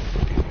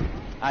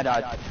 I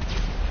died.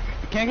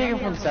 Can't kick him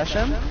from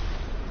session?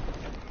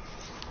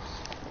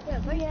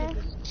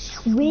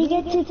 We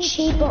get to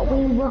cheat, but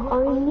we were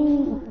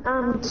only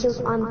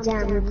till I'm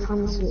down with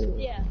comes with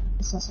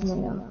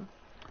Assassinator.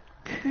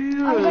 I'm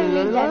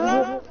gonna need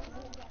that.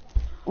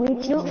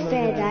 It's not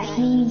fair that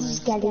he's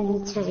getting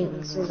the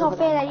tank. So It's not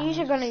fair that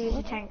you're gonna use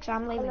a tank, so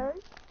I'm leaving.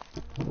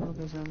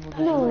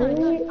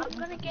 No. I'm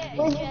gonna get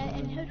a jet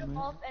and hit him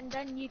off, and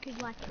then you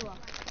could like kill us.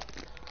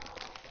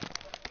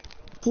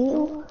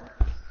 Deal?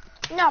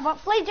 No, but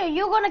Fleeter,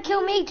 you're gonna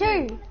kill me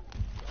too.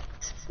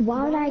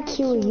 Why would I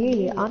kill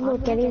you? I'm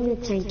not getting the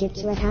tank,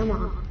 it's the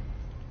hammer.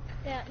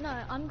 Yeah, no,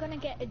 I'm gonna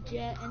get a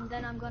jet, and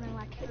then I'm gonna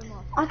like hit him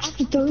off.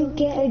 Actually, don't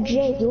get a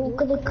jet, you're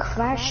gonna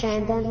crash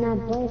and then they're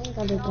both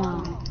gonna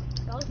die.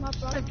 That was my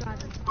brother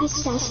driving.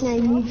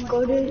 Assassinate, you've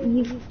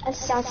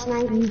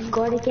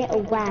got to get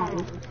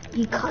away.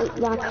 You can't,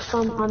 like,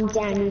 from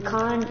down, you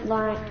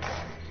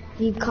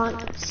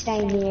can't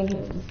stay near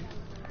him.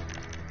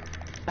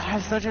 That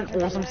has such an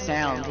awesome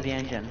sound to the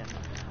engine.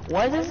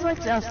 Why does this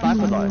like sound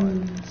sniper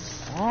though?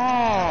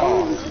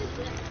 Oh!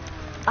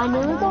 I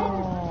know that.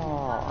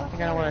 Oh, I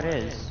think I know what it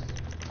is.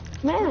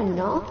 Man,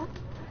 no.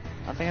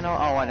 I think I know.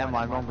 Oh, wait, never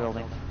mind. Wrong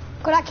building.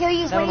 Could I kill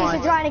you so you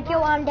to try to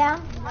kill I'm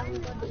down? I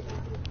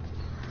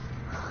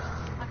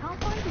can't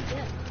find the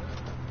jet.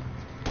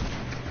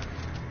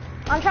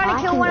 I'm trying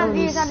to kill one of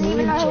these. I don't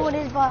even know who it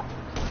is, but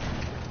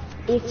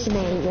It's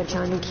me you're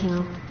trying to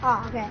kill.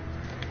 oh, okay.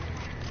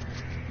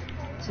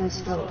 So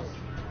stop.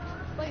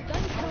 Wait,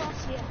 don't kill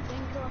us yet.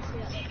 Don't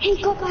kill us yet.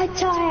 He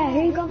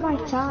got my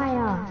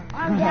tire!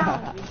 I'm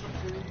down.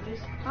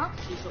 Huh?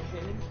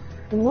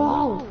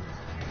 Whoa!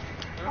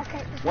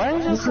 Okay. Where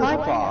is a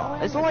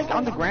sniper? It's not like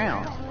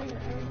underground.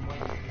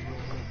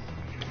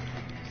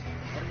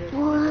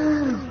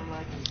 Wow!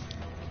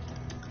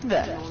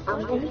 There.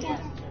 I'm gonna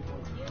get...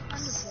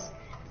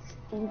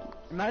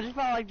 Imagine if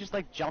I like just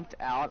like jumped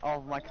out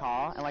of my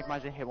car and like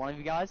managed to hit one of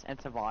you guys and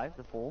survive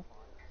the fall.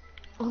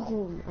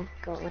 Oh my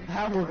god.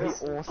 That would be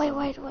awesome.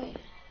 Wait.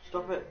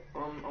 Stop it.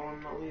 I'm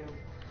not Leo.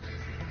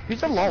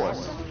 Who's the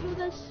lowest? Who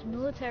this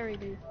military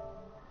dude?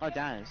 Oh,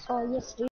 Dennis. Oh yes, dude.